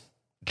school.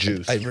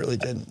 Juice. I really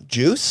didn't.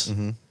 Juice?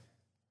 Mm-hmm.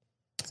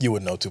 You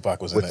would know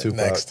Tupac was With in it Tupac.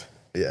 next.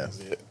 Yeah.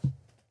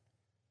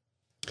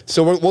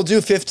 So we'll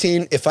do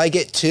 15. If I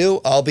get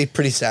 2, I'll be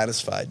pretty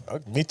satisfied.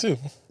 Me too.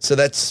 So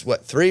that's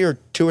what, 3 or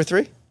 2 or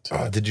 3?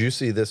 Did you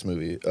see this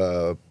movie?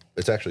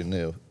 It's actually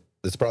new.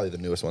 It's probably the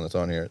newest one that's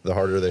on here. The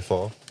Harder They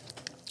Fall.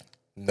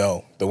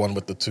 No, the one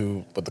with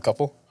the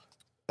couple.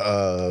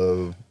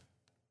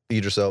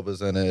 Idris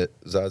Elba's in it.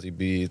 Zazie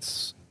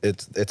Beetz.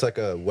 It's like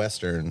a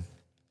western.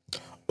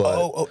 But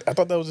Oh, I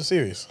thought that was a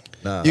series.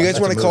 nah, You guys that's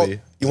want a to call?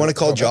 movie. You want to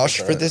call Okay, Josh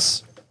all for right.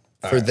 this?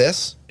 For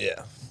this?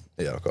 Yeah.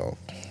 Yeah, I'll call him.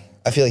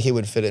 I feel like he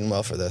would fit in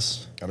well for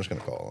this. I'm just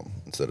gonna call him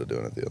instead of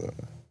doing it the other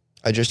way.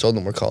 I just told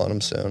him we're calling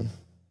him soon.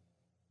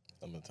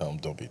 I'm gonna tell him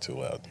don't be too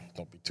loud.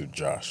 Don't be too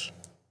Josh.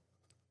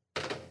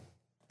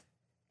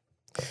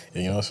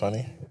 You know what's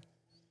funny?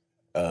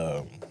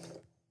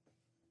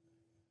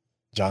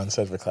 John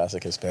said for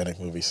classic Hispanic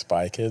movie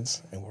Spy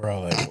Kids, and we're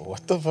all like,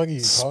 "What the fuck are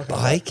you talking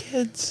Spy about?"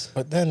 Kids?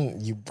 But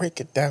then you break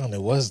it down;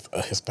 it was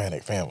a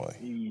Hispanic family.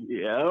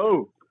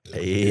 Yo.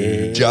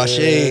 Hey,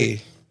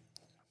 Joshy.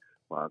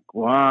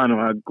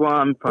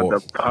 Wagwan for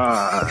the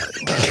pod.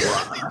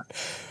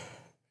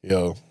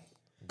 Yo,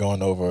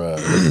 going over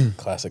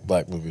classic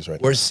black movies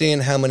right now. We're seeing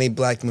how many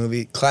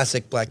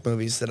classic black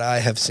movies that I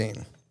have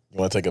seen. You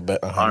want to take a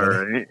bet on how All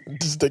many? right.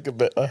 Just take a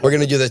bet. We're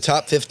going to do the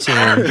top 15.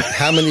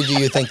 How many do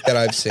you think that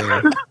I've seen?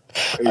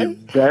 A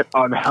bet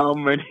on how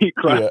many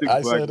classic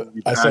I black said-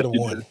 movies I said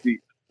Ashton one. has seen.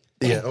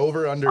 Yeah,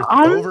 over under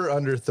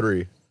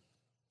 3.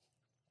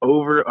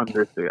 Over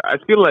under 3. I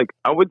feel like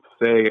I'm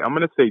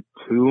gonna say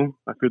 2.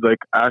 I feel like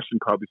Ashton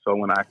probably saw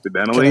one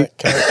accidentally.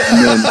 Can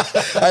And then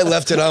I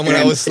left it on when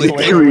I was his sleeping.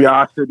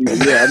 curiosity,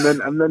 yeah,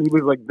 and then he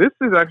was like, "This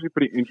is actually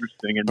pretty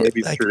interesting," and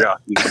maybe his Like-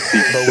 curiosity could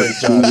be But wait,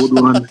 a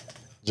good one.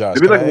 Josh,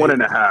 Maybe can like I-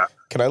 1.5.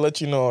 Can I let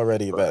you know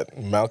already that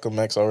Malcolm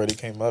X already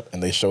came up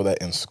and they show that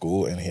in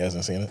school and he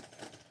hasn't seen it?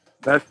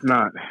 That's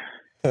not.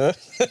 That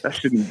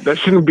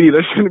shouldn't be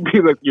like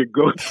your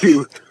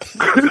go-to.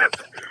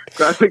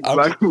 classic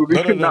black movie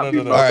no, cannot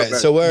be no. All right,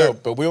 so No,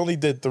 but we only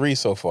did 3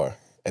 so far,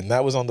 and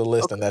that was on the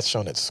list, and that's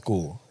shown at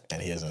school,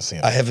 and he hasn't seen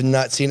it. I have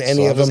not seen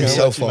any So of I'm them just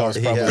so gonna let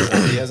you know far.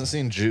 it's He hasn't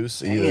seen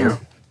Juice either.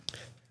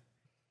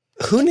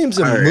 Who names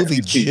a All right, movie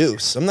you see-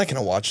 Juice? I'm not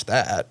gonna watch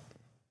that.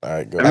 All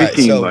right, go. Have you Alright,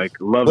 seen so like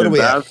Love what and are we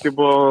at?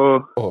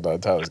 Basketball? Hold on,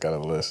 Tyler's got a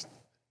list.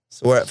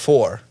 So we're at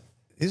 4.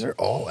 These are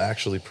all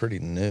actually pretty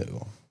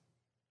new.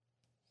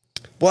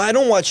 Well, I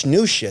don't watch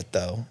new shit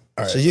though,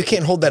 All so right. you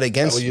can't hold that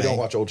against Well, you me. don't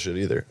watch old shit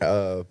either.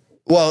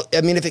 Well,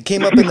 I mean, if it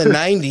came up in the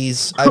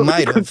 '90s, I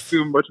might have.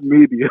 Consume much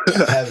media.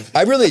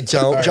 I really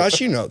don't, All right, Josh.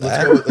 You know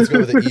that. let's go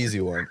with the easy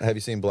one. Have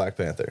you seen Black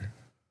Panther?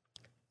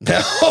 No,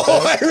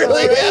 I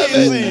really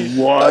haven't.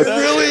 What? I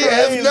really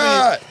have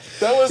not.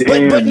 That was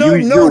Damn, but no,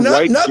 you- no, your not-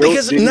 white not guilt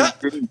because- didn't- not-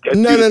 didn't get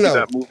no, you no, to no.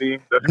 that movie.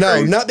 That's No,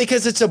 crazy. not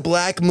because it's a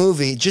black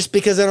movie, just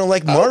because I don't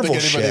like I don't Marvel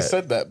think anybody shit.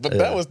 said that, but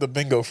that was the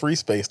bingo free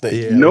space that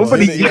Yeah.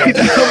 Nobody Well, did yeah.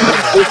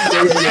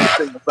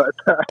 anything about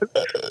that.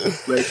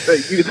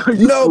 Like,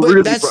 you No, but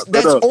really that's brought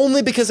that up.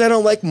 only because I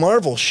don't like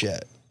Marvel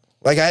shit.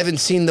 Like I haven't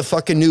seen the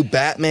fucking new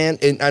Batman,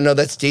 and I know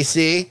that's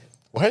DC,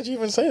 Why'd you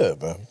even say that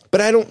then?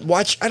 but I don't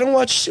watch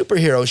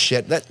superhero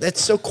shit.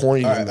 That's so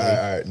corny All to right, me.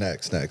 all right.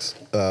 Next.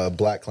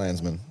 Black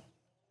Klansman.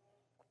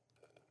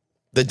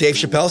 The Dave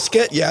Chappelle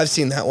skit? Yeah, I've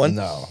seen that one.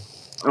 No.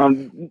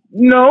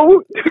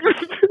 No.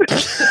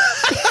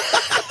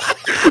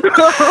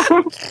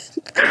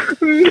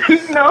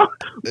 No,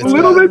 a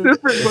little bit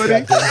different, buddy.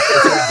 It's got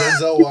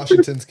Denzel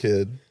Washington's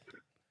kid.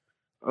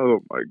 Oh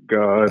my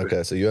god.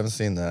 Okay, so you haven't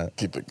seen that.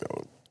 Keep it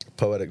going.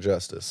 Poetic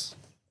Justice.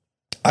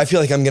 I feel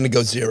like I'm gonna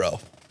go 0.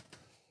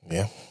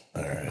 Yeah.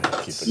 All right.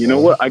 Keep it You know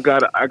what? I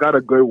got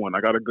a good one.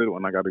 I got a good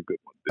one. All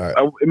right.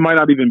 It might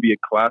not even be a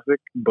classic,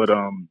 but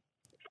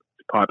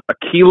it's called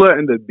Aquila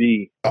and the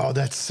Bee. Oh,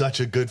 that's such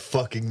a good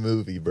fucking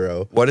movie,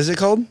 bro. What is it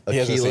called? He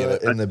hasn't seen Aquila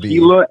it. and the Bee.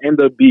 Aquila and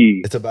the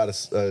Bee. It's about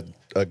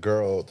a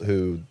girl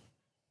who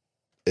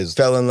is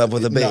Fell in love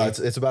with a bee. No,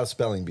 it's about a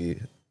spelling bee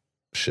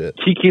shit.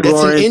 Kiki That's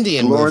an Lawrence,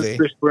 Indian Lawrence movie.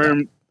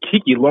 Fishburne,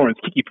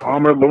 Kiki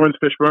Palmer, Lawrence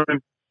Fishburne.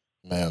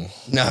 Man.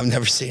 No, I've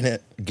never seen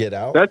it. Get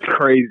Out. That's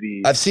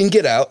crazy. I've seen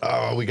Get Out.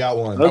 Oh, we got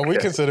one. Are we Okay,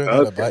 considering that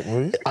a okay. black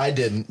movie? I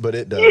didn't, but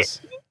it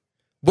does.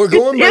 We're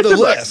going by It's the a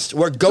black- list.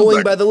 We're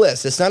going by the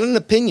list. It's not an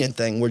opinion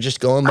thing. We're just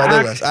going by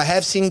the list. I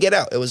have seen Get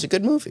Out. It was a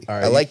good movie. All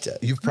right, I liked it.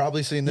 You've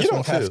probably seen this You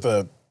one don't have too.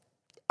 to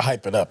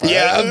hype it up. all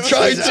Yeah, right? I'm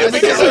trying to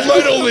because I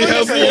might only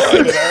have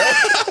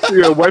one.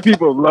 Yeah, white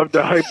people love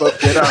to hype up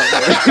Get Out.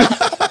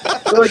 Man.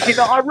 They're like,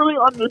 I really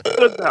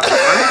understood that.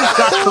 I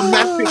got the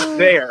message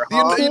there.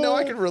 Huh? You know,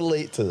 I can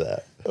relate to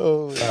that.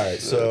 Oh, All right,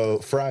 so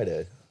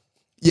Friday.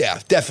 Yeah,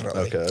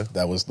 definitely. Okay.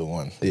 that was the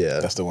one. Yeah.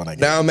 That's the one I got.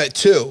 Now I'm at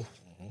 2.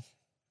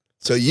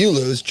 So you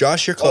lose.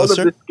 Josh, you're All of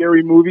closer. the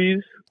scary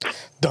movies.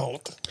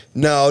 Don't.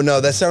 No,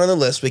 that's not on the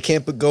list. We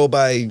can't go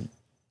by.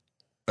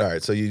 All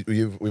right, so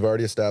we've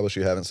already established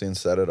you haven't seen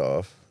Set It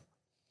Off.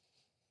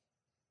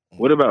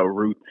 What about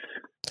Roots?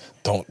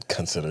 Don't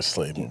consider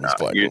slave movies Nah,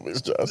 black you-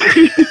 movies, Josh.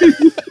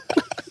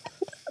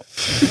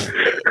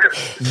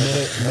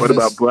 What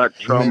about Black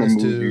Trauma Menace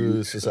to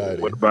movies?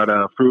 Society. What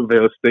about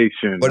Fruitvale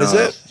Station? What is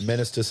it?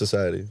 Menace to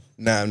Society.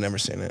 No, I've never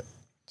seen it.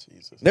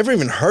 Jesus. Never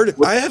even heard it.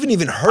 I haven't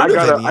even heard of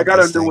any I of got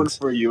a these new one things.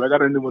 for you. What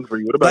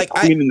about Like,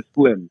 Queen and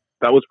Slim?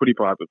 That was pretty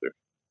popular.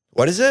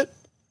 What is it?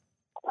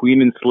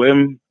 Queen and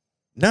Slim.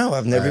 No,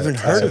 I've never even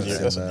heard of haven't it.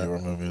 seen That's that. a newer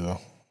movie, though.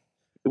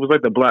 It was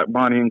like the Black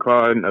Bonnie and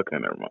Clyde. Okay,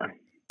 never mind.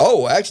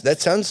 Oh, actually, that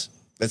sounds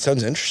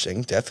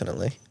interesting.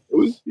 Definitely.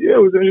 It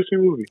was an interesting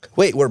movie.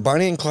 Wait, were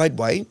Bonnie and Clyde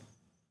white?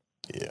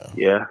 Yeah.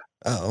 Yeah,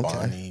 Oh, okay.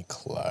 Bonnie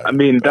Clyde. I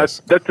mean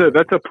that's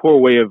a poor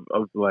way of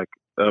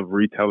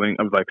retelling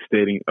of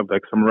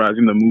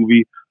summarizing the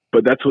movie,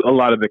 but that's what a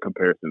lot of the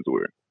comparisons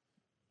were.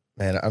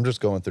 Man, I'm just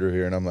going through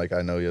here and I'm like,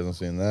 I know he hasn't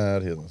seen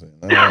that. He hasn't seen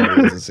that. He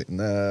hasn't seen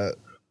that.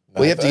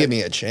 Well, you have to give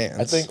me a chance.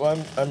 I think. Well,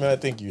 I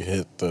think you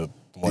hit the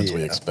ones we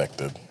Yeah.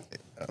 expected.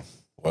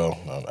 Well,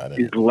 no, I Is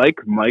didn't. Like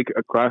Mike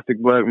a classic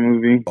black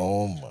movie?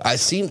 Oh my I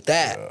seen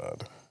that.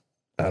 god!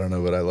 I don't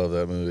know, but I love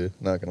that movie.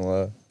 Not gonna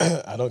lie.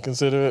 I don't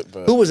consider it,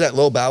 but Who was that?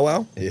 Lil Bow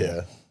Wow?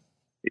 Yeah.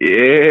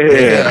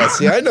 Yeah.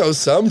 See, I know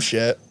some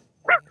shit.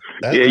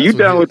 That- Yeah, that's you what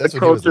down he- with the that's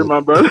what he was culture,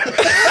 my brother.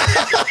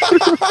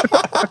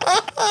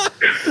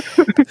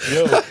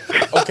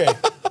 yo, okay,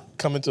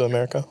 Coming to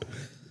America.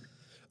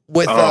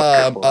 With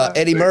classic.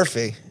 Eddie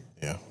Murphy.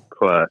 Yeah,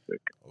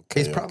 Classic.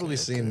 He's probably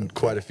seen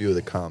quite a few of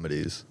the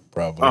comedies.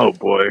 probably. Oh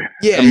boy.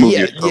 Yeah, that movie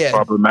yeah, is so yeah.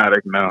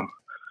 problematic now.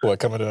 What,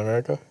 Coming to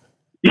America?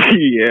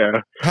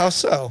 Yeah. How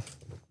so?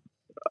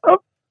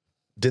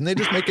 Didn't they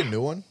just make a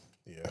new one?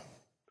 Yeah,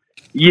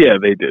 Yeah,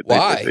 they did.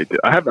 Why? They did.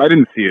 I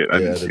didn't see it. I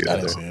Yeah, didn't see they it. I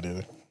didn't see it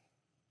either.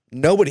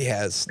 Nobody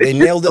has. They It's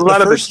just nailed it a lot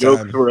the of the first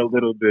jokes time. were a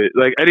little bit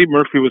like Eddie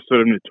Murphy was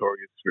sort of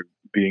notorious for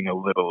being a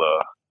little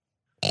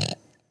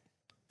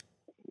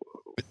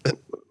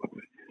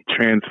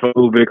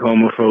transphobic,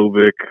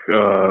 homophobic.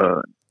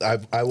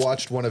 I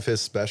watched one of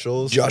his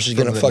specials. Josh is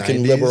from gonna the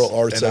fucking 90s, liberal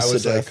arts and I us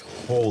was to like,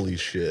 death. holy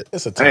shit.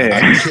 It's a Hey.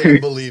 time. I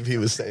can't believe he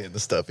was saying the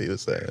stuff he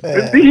was saying.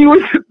 He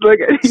was like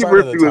Eddie Sign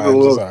of Murphy the was a times is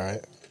little. all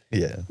right.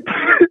 Yeah.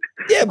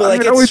 Yeah, Yeah, but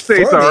like I would it's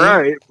say it's all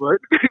funny. right, but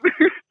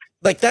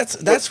Like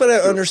that's what I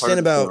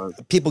understand part of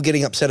about people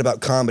getting upset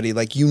about comedy.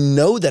 Like you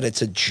know that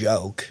it's a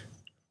joke.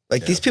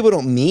 Like these people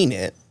don't mean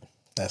it.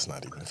 That's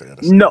not even fair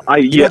to say. no,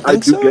 I don't I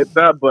think do so? get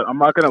that, but I'm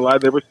not gonna lie.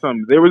 There was a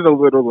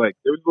little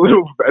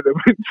better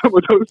in some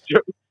of those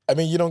jokes. I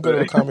mean, you don't go to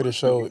a comedy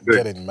show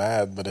getting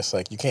mad, but it's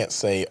like you can't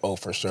say, "Oh,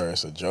 for sure,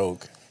 it's a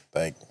joke."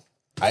 Like,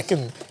 I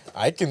can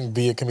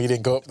be a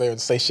comedian, go up there and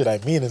say shit I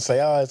mean, and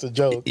say, "Oh, it's a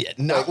joke." Yeah,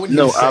 not when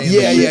No, you say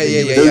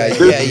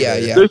absolutely.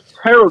 Yeah.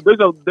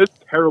 There's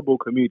terrible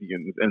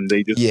comedians, and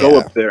they just go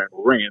up there and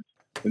rant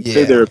and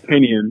say their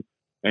opinion,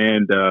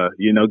 and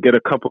get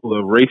a couple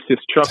of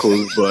racist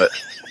chuckles, but.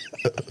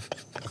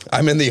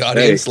 I'm in the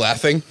audience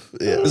laughing.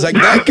 Yeah. It's like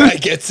that guy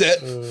gets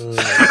it.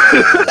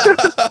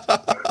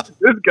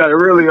 This guy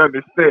really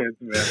understands,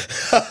 man.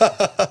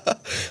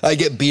 I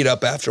get beat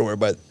up afterward,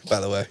 by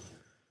the way.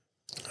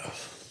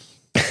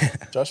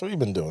 Josh, what you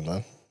been doing,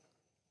 man?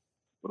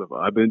 What have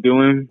I been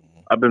doing?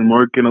 I've been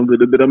working a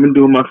little bit. I've been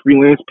doing my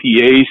freelance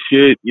PA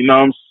shit. You know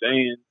what I'm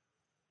saying?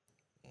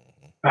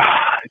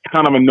 It's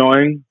kind of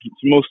annoying.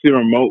 It's mostly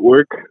remote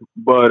work,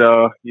 but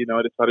I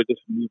decided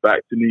just to move back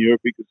to New York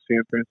because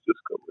San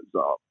Francisco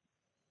was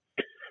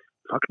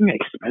fucking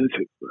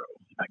expensive, bro.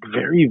 Like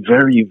very,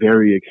 very,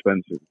 very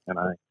expensive, and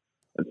I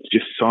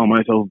just saw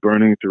myself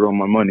burning through all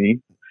my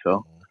money.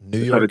 So New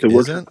York decided to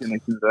work isn't? something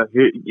like that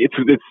here.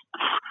 It's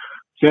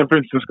San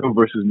Francisco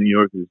versus New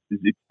York is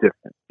it's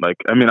different. Like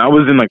I mean, I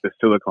was in like the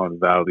Silicon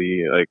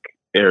Valley like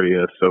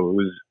area, so it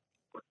was.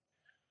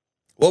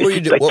 What were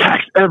you doing? Like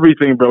tax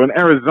everything, bro. In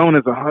Arizona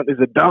is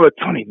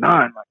 $1.29.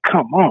 Like,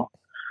 come on.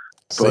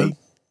 See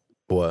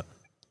what?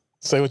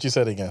 Say what you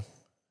said again.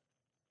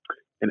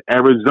 In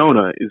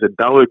Arizona is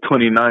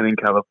 $1.29 in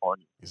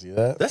California. You see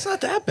that? That's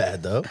not that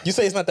bad though. You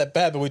say it's not that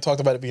bad, but we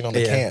talked about it being on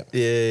the can.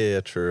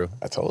 Yeah, true.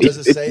 I told you.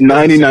 It's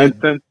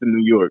 99 cents in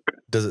New York.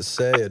 Does it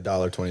say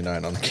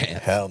 $1.29 on the can?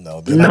 Hell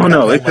no.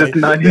 No, it says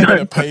 99. They're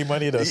gonna pay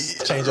money to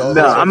change all.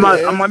 No, I'm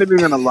not even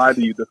gonna lie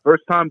to you. The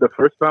first time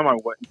I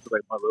went into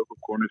like my local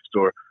corner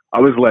store, I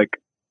was like,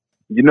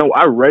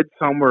 I read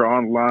somewhere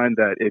online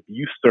that if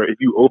you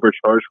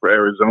overcharge for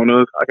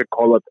Arizona's, I could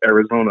call up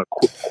Arizona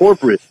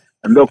corporate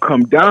and they'll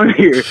come down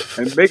here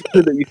and make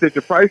sure that you set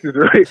your prices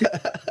right.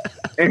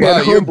 And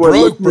wow, you're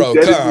broke,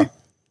 huh?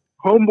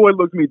 Homeboy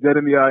looked me dead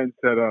in the eye and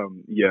said,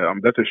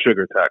 that's a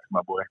sugar tax,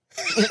 my boy.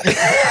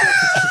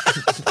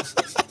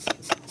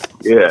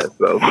 Yeah,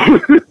 so.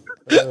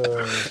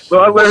 So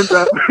I learned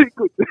that pretty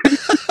quick.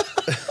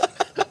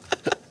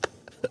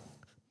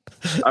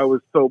 I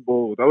was so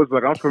bold. I was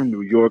like, I'm from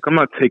New York. I'm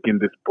not taking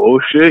this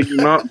bullshit,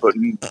 but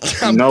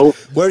no.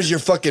 Where's your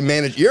fucking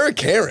manager? You're a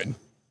Karen.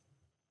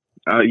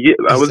 Yeah,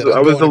 I was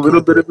a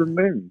little bit of a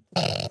man.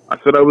 I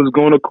said I was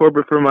going to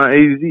corporate for my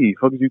AZ.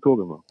 Fuck you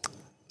talking about?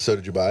 So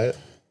did you buy it?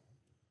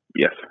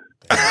 Yes.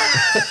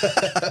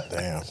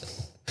 Damn.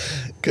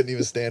 Couldn't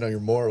even stand on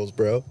your morals,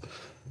 bro.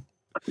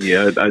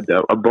 Yeah, I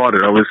bought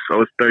it. I was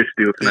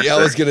thirsty. Yeah,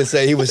 I was gonna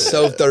say he was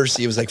so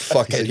thirsty. He was like,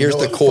 "Fuck it, here's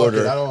the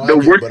quarter."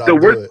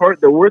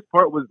 The worst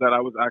part was that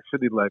I was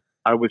actually like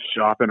I was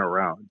shopping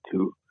around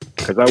too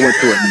because I went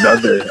to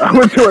another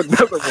one.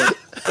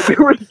 They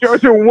were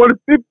charging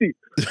 $150.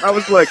 I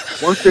was like,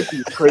 $150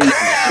 is crazy. So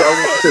I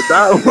went to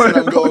that one.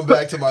 I'm going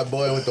back to my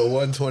boy with the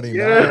 $129.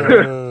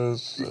 Yeah,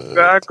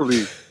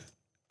 exactly.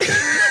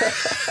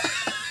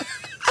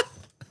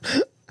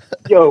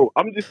 Yo,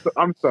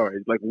 I'm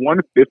sorry. Like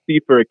 $150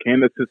 for a can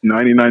that says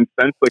 99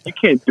 cents. Like you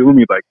can't do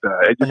me like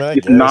that.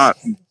 It's not.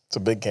 It's a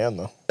big can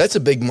though. That's a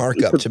big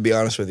markup, to be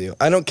honest with you.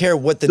 I don't care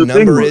what the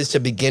number is to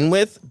begin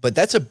with, but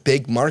that's a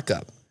big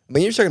markup. I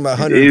mean, you're talking about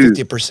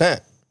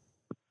 150%.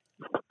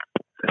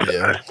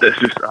 Yeah, that's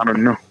just I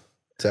don't know.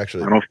 It's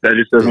actually that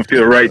just doesn't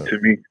feel right to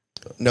me.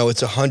 No,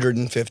 it's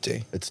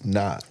 150. It's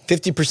not.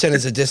 50%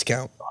 is a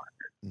discount.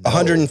 No.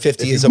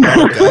 150 is a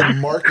markup.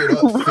 Mark it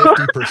up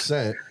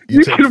 50%.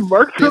 You can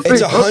mark something.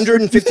 It's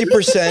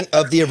 150%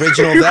 of the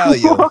original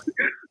value.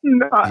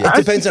 It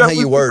depends on how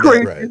you word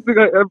it,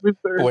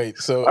 right? Wait,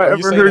 so are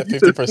you saying that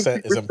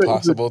 50% is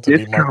impossible to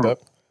be marked up?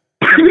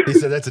 He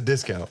said that's a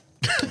discount.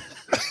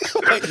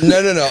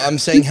 No. I'm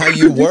saying how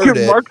you word you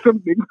can it. Mark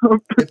something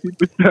up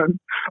 50%.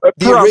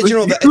 The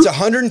original. It's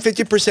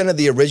 150% of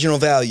the original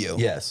value.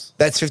 Yes,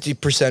 that's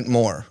 50%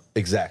 more.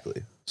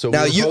 Exactly. So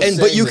now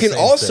but you can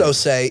also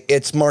say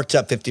it's marked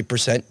up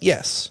 50%.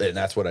 Yes, and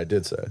that's what I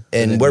did say.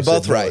 And we're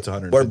both right.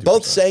 We're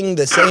both saying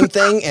the same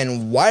thing.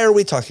 And why are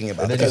we talking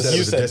about it? Because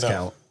you said a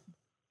discount. No.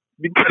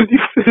 Because you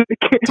said it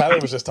can't. Tyler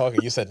was just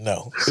talking. You said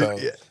no. So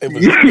it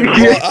was.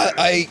 Well,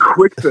 I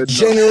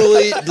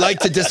generally like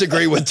to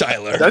disagree with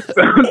Tyler. That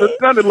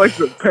sounded like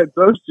some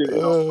Penzo shit.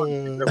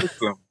 That was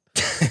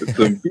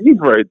some beef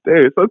right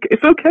there. It's okay.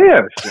 It's okay,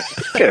 Ashton.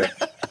 It's okay.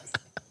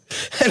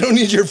 I don't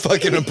need your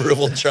fucking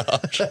approval,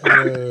 Josh.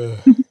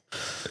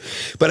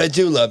 But I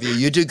do love you.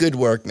 You do good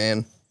work,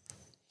 man.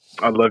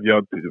 I love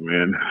y'all too,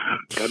 man.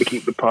 Gotta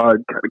keep the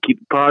pod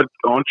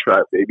on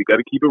track, baby.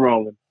 Gotta keep it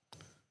rolling.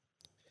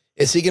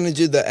 Is he gonna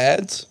do the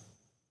ads?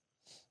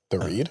 The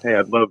read? Hey,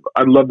 I'd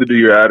love to do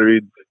your ad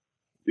reads.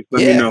 Just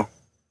let me know.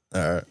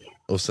 All right,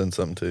 we'll send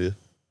something to you.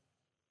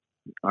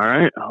 All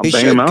right, I'll He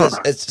bang should, him out.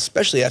 because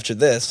especially after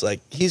this,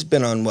 like he's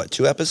been on what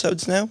 2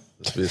 episodes now.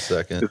 This will be a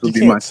second. This will You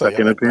be my can't say it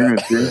second like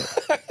appearance.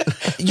 that.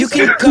 Yeah. You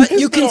can cut.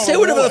 You can been say on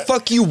whatever the what?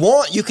 fuck you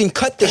want. You can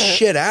cut the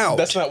shit out.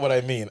 That's not what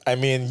I mean. I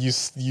mean you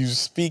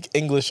speak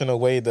English in a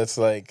way that's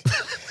like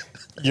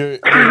you're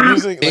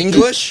using like,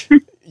 English.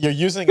 You're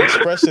using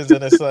expressions,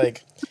 and it's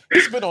like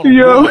it's been on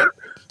Yo. what?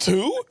 2?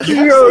 You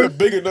have to say a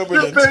bigger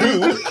number than 2.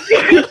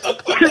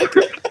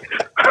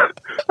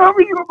 How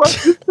are you about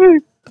to say?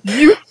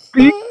 You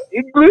speak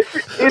English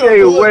in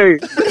a way.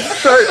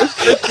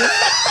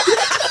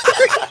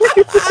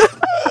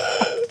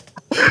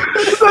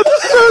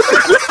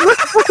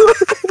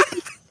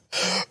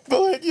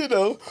 But like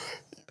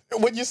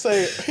when you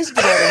say he's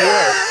been on a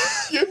walk,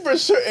 you're for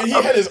sure, and he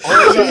had his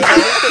arms out. And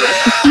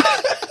everything.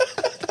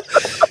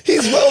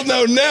 He's well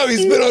known now.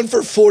 He's been on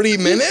for 40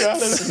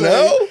 minutes.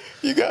 No.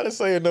 You gotta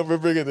say a number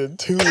bigger than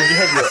 2 when you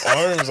have your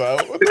arms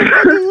out. What the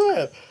fuck is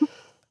that?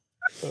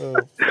 Oh,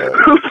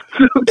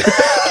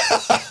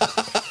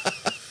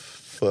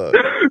 Fuck.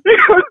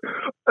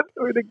 I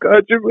swear to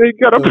God, Jermaine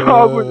got a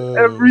problem with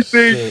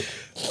everything. shit.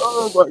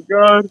 Oh my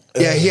God.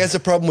 Yeah, he has a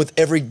problem with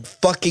every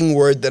fucking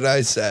word that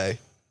I say.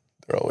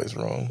 They're always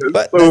wrong. It's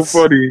But so that's-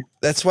 funny.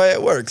 That's why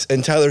it works.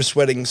 And Tyler's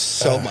sweating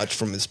so much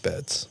from his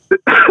beds.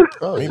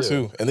 Oh, Me yeah.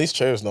 too. And these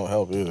chairs don't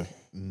help either.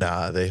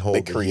 Nah, they hold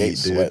They the create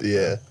heat, dude. sweat,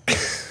 Yeah,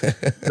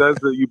 That's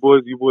you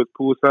boys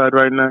poolside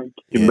right now.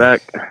 Kicking Yeah.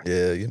 back.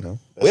 yeah, you know.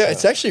 Yeah,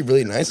 it's actually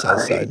really nice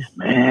outside.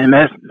 Man,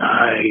 that's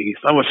nice.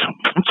 I'm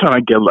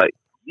trying to get like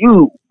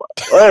you.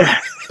 boy.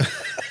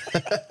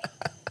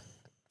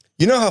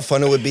 You know how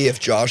fun it would be if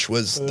Josh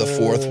was the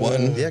 4th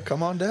one? Yeah,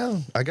 come on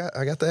down. I got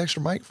the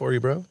extra mic for you,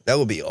 bro. That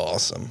would be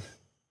awesome.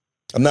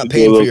 I'm not Do a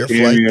paying for little your flight,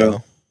 cameo.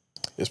 though.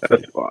 It's That's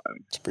pretty, fine.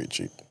 it's pretty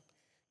cheap.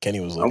 Kenny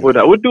was I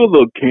looking. would do a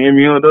little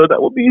cameo though.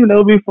 That would be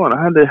fun.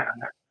 I had to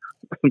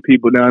get some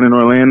people down in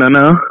Orlando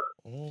now.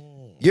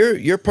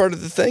 You're part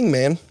of the thing,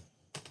 man.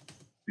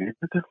 Yeah,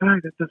 that's a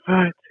fact. That's a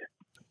fact.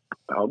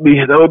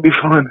 That would be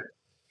fun.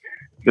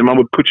 Then I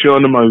would put you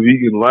onto my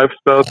vegan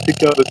lifestyle.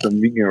 Take you out to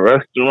some vegan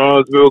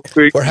restaurants real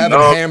quick. We're having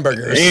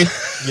hamburgers.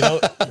 You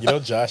know,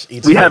 Josh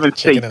eats. We fake having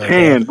chicken in a seitan,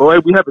 can. boy.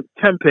 We having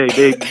tempeh,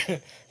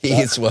 baby.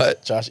 He eats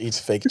what? Josh eats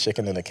fake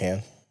chicken in a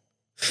can.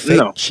 Fake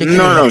No, chicken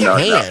no, in a no,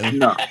 can?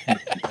 no,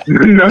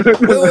 no.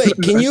 Wait,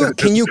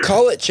 can you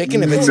call it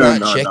chicken if it's No,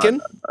 not no,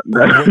 chicken?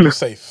 When you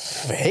say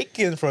fake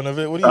in front of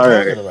it, what are you All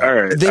right, talking about? all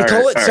right. Then all call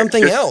right, it all right.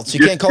 something else.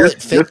 You can't call it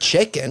fake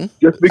chicken.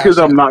 Just because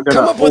I'm not gonna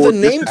Come up with a hold,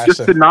 name.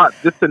 just to not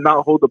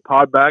hold the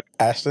pod back.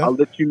 Ashton? I'll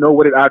let you know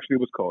what it actually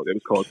was called. It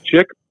was called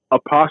Chick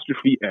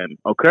apostrophe N.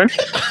 Okay.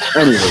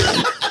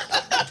 Anyway.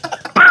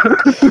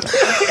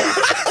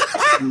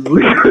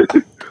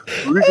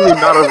 Legally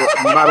not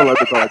allowed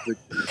to call it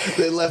Chick.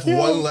 They left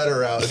one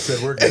letter out and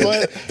said we're good.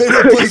 But They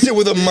replaced it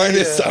with a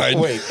minus sign.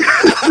 wait,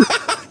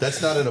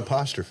 That's not an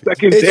apostrophe. It's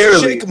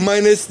Secondarily, chick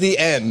minus the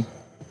N.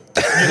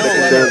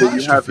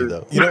 secondarily, you haven't.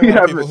 though. you don't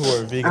want people who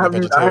are vegan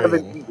and I haven't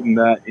vegetarian. eaten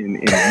that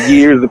in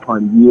years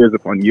upon years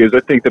upon years. I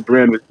think the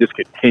brand was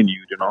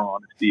discontinued. In all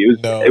honesty,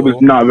 it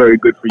was not very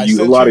good for I you. A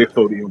sent lot you- of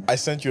sodium. I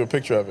sent you a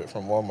picture of it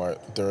from Walmart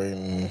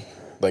during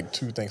like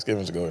 2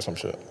 Thanksgivings ago or some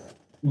shit.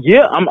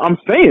 Yeah, I'm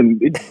saying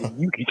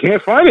you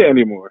can't find it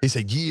anymore. He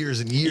said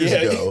years and years Yeah,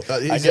 ago. I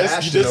He's guess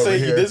Ashton over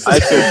you here. did I say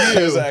said 2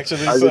 years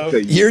actually. I So would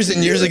say Years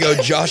and years ago,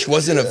 Josh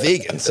wasn't a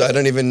vegan, so I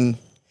don't even.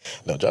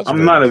 no, Josh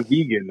I'm not a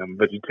vegan. I'm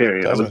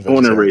vegetarian. I Josh's was been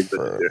born and raised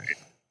vegetarian vegetarian.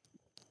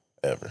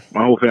 ever.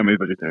 My whole family is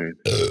vegetarian.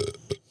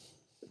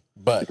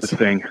 But It's the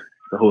thing.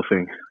 The whole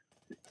thing.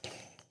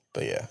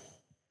 yeah,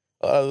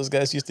 a lot of those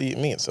guys used to eat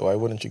meat, so why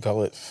wouldn't you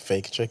call it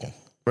fake chicken?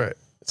 Right.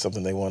 It's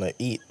something they want to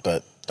eat,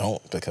 but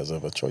don't because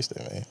of a choice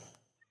they made.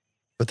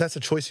 But that's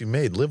a choice you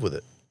made. Live with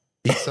it.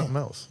 Eat something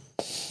else.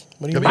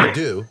 What do I you mean, mean? you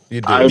do.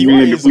 You do. I You mean,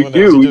 are if eating we someone else, do,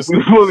 you we just-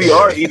 fully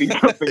are eating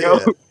something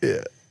else.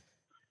 Yeah.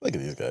 Look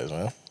at these guys,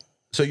 man.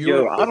 So you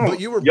Yo, were, I don't. but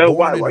you were yo, born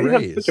why and you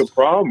have raised. such a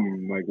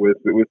problem like with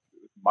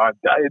my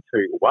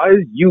dietary? Why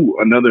is you,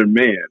 another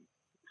man,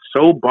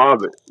 so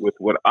bothered with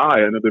what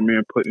another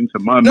man, put into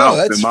my No, mouth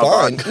that's and my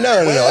fine. body? No,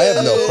 I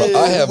have no problem.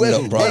 I have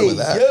no problem with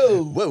that.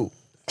 Whoa.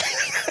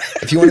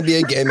 If you want to be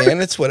a gay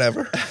man, it's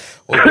whatever.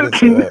 Well, I didn't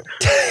say that.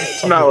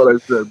 That's not what I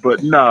said,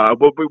 but nah.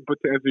 But to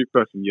answer your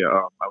question, yeah,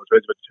 I was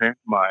raised vegetarian.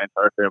 My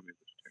entire family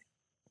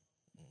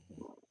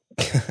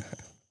is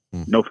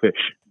vegetarian. No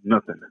fish,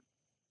 nothing.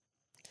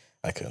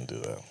 I couldn't do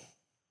that.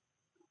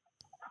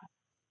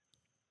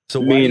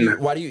 So I why, mean-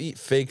 why do you eat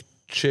fake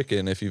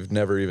chicken if you've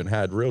never even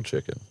had real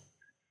chicken?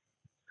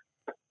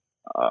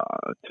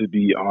 To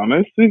be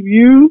honest with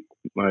you,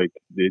 like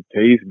it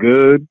tastes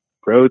good,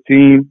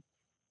 protein,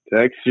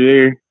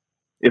 texture.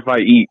 If I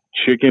eat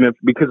chicken,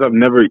 because I've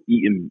never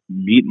eaten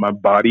meat, my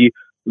body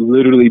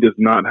literally does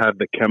not have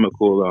the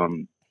chemical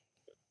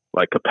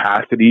like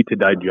capacity to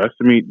digest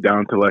meat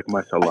down to like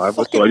my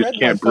saliva, so I just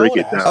can't break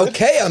it down.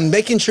 Okay, I'm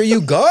making sure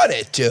you got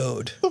it,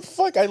 dude. What the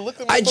fuck? I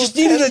looked at my I phone just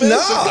 10 needed a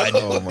minutes nod.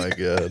 ago. Oh my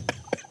god.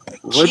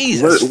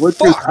 Jesus, what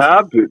fuck. just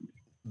happened?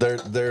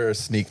 They're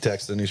sneak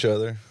texting each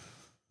other.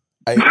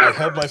 I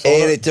held my phone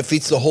And up. it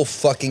defeats the whole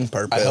fucking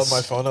purpose. I held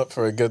my phone up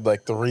for a good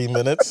 3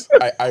 minutes.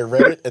 I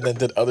read it and then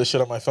did other shit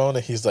on my phone.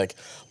 And he's like,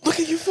 "Look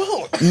at your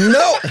phone."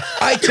 No,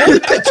 I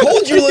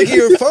told you to look at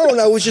your phone.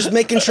 I was just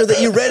making sure that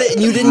you read it,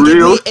 and you didn't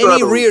Real give me any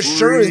subtle,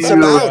 reassurance real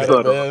about it.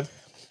 subtle. Man.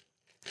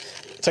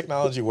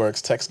 Technology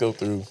works. Texts go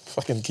through.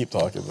 Fucking keep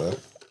talking, man.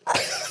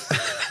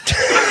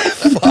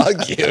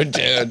 Fuck you,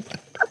 dude.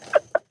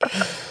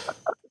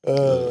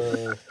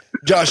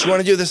 Josh, you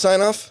want to do the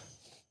sign off?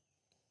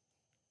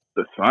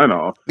 The sign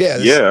off. Yeah,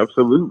 Yeah,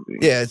 absolutely.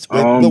 Yeah,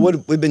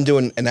 we've been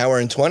doing an hour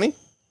and 20.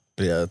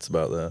 Yeah, it's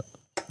about that.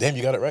 Damn,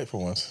 you got it right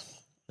for once.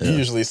 You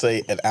usually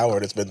say an hour,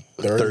 and it's been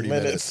 30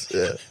 minutes.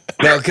 Yeah.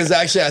 No, because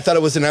actually I thought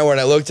it was an hour, and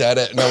I looked at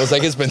it, and I was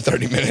like, it's been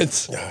 30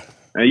 minutes.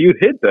 And you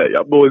hit that.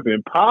 Y'all boys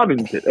been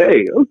popping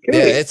today. Okay.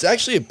 Yeah,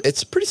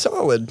 it's pretty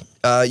solid.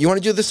 You want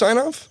to do the sign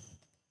off?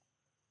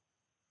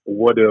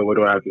 What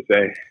do I have to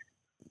say?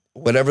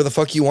 Whatever the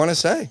fuck you want to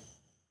say.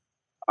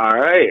 All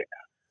right.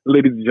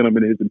 Ladies and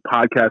gentlemen, it has been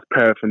Podcast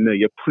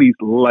Paraphernalia. Please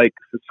like,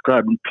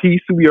 subscribe, and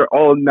peace. We are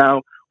all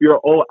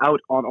out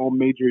on all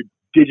major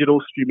digital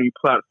streaming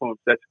platforms.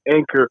 That's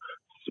Anchor,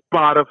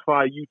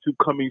 Spotify, YouTube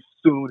coming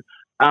soon,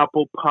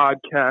 Apple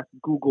Podcasts,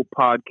 Google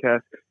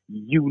Podcasts.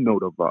 You know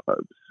the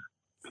vibes.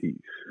 Peace.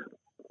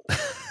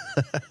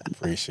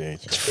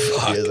 Appreciate you.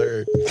 Fuck. Yes,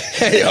 sir.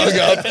 He hung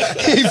up.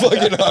 He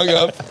fucking hung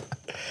up.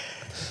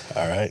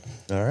 All right.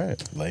 All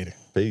right. Later.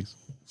 Peace.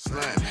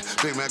 Slam.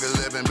 Big Mac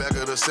 11, back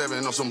of the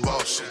 7 on some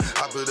bullshit.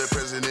 I put that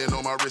president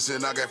on my wrist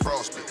and I got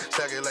frostbite.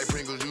 Stack it like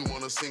Pringles, you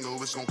want a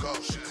single, it's gon'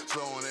 cost shit.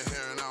 Slow on the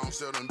hair and I don't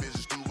sell them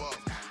bitches too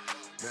often.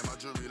 Man, my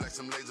jewelry like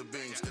some laser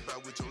beams. Step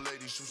out with your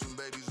lady, shoot some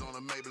babies on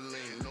a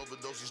Maybelline.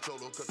 Overdoses,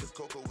 Cholo, cut the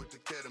cocoa with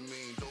the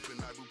ketamine. Dope and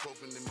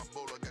ibuprofen in my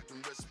bowl, I got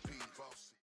them recipes.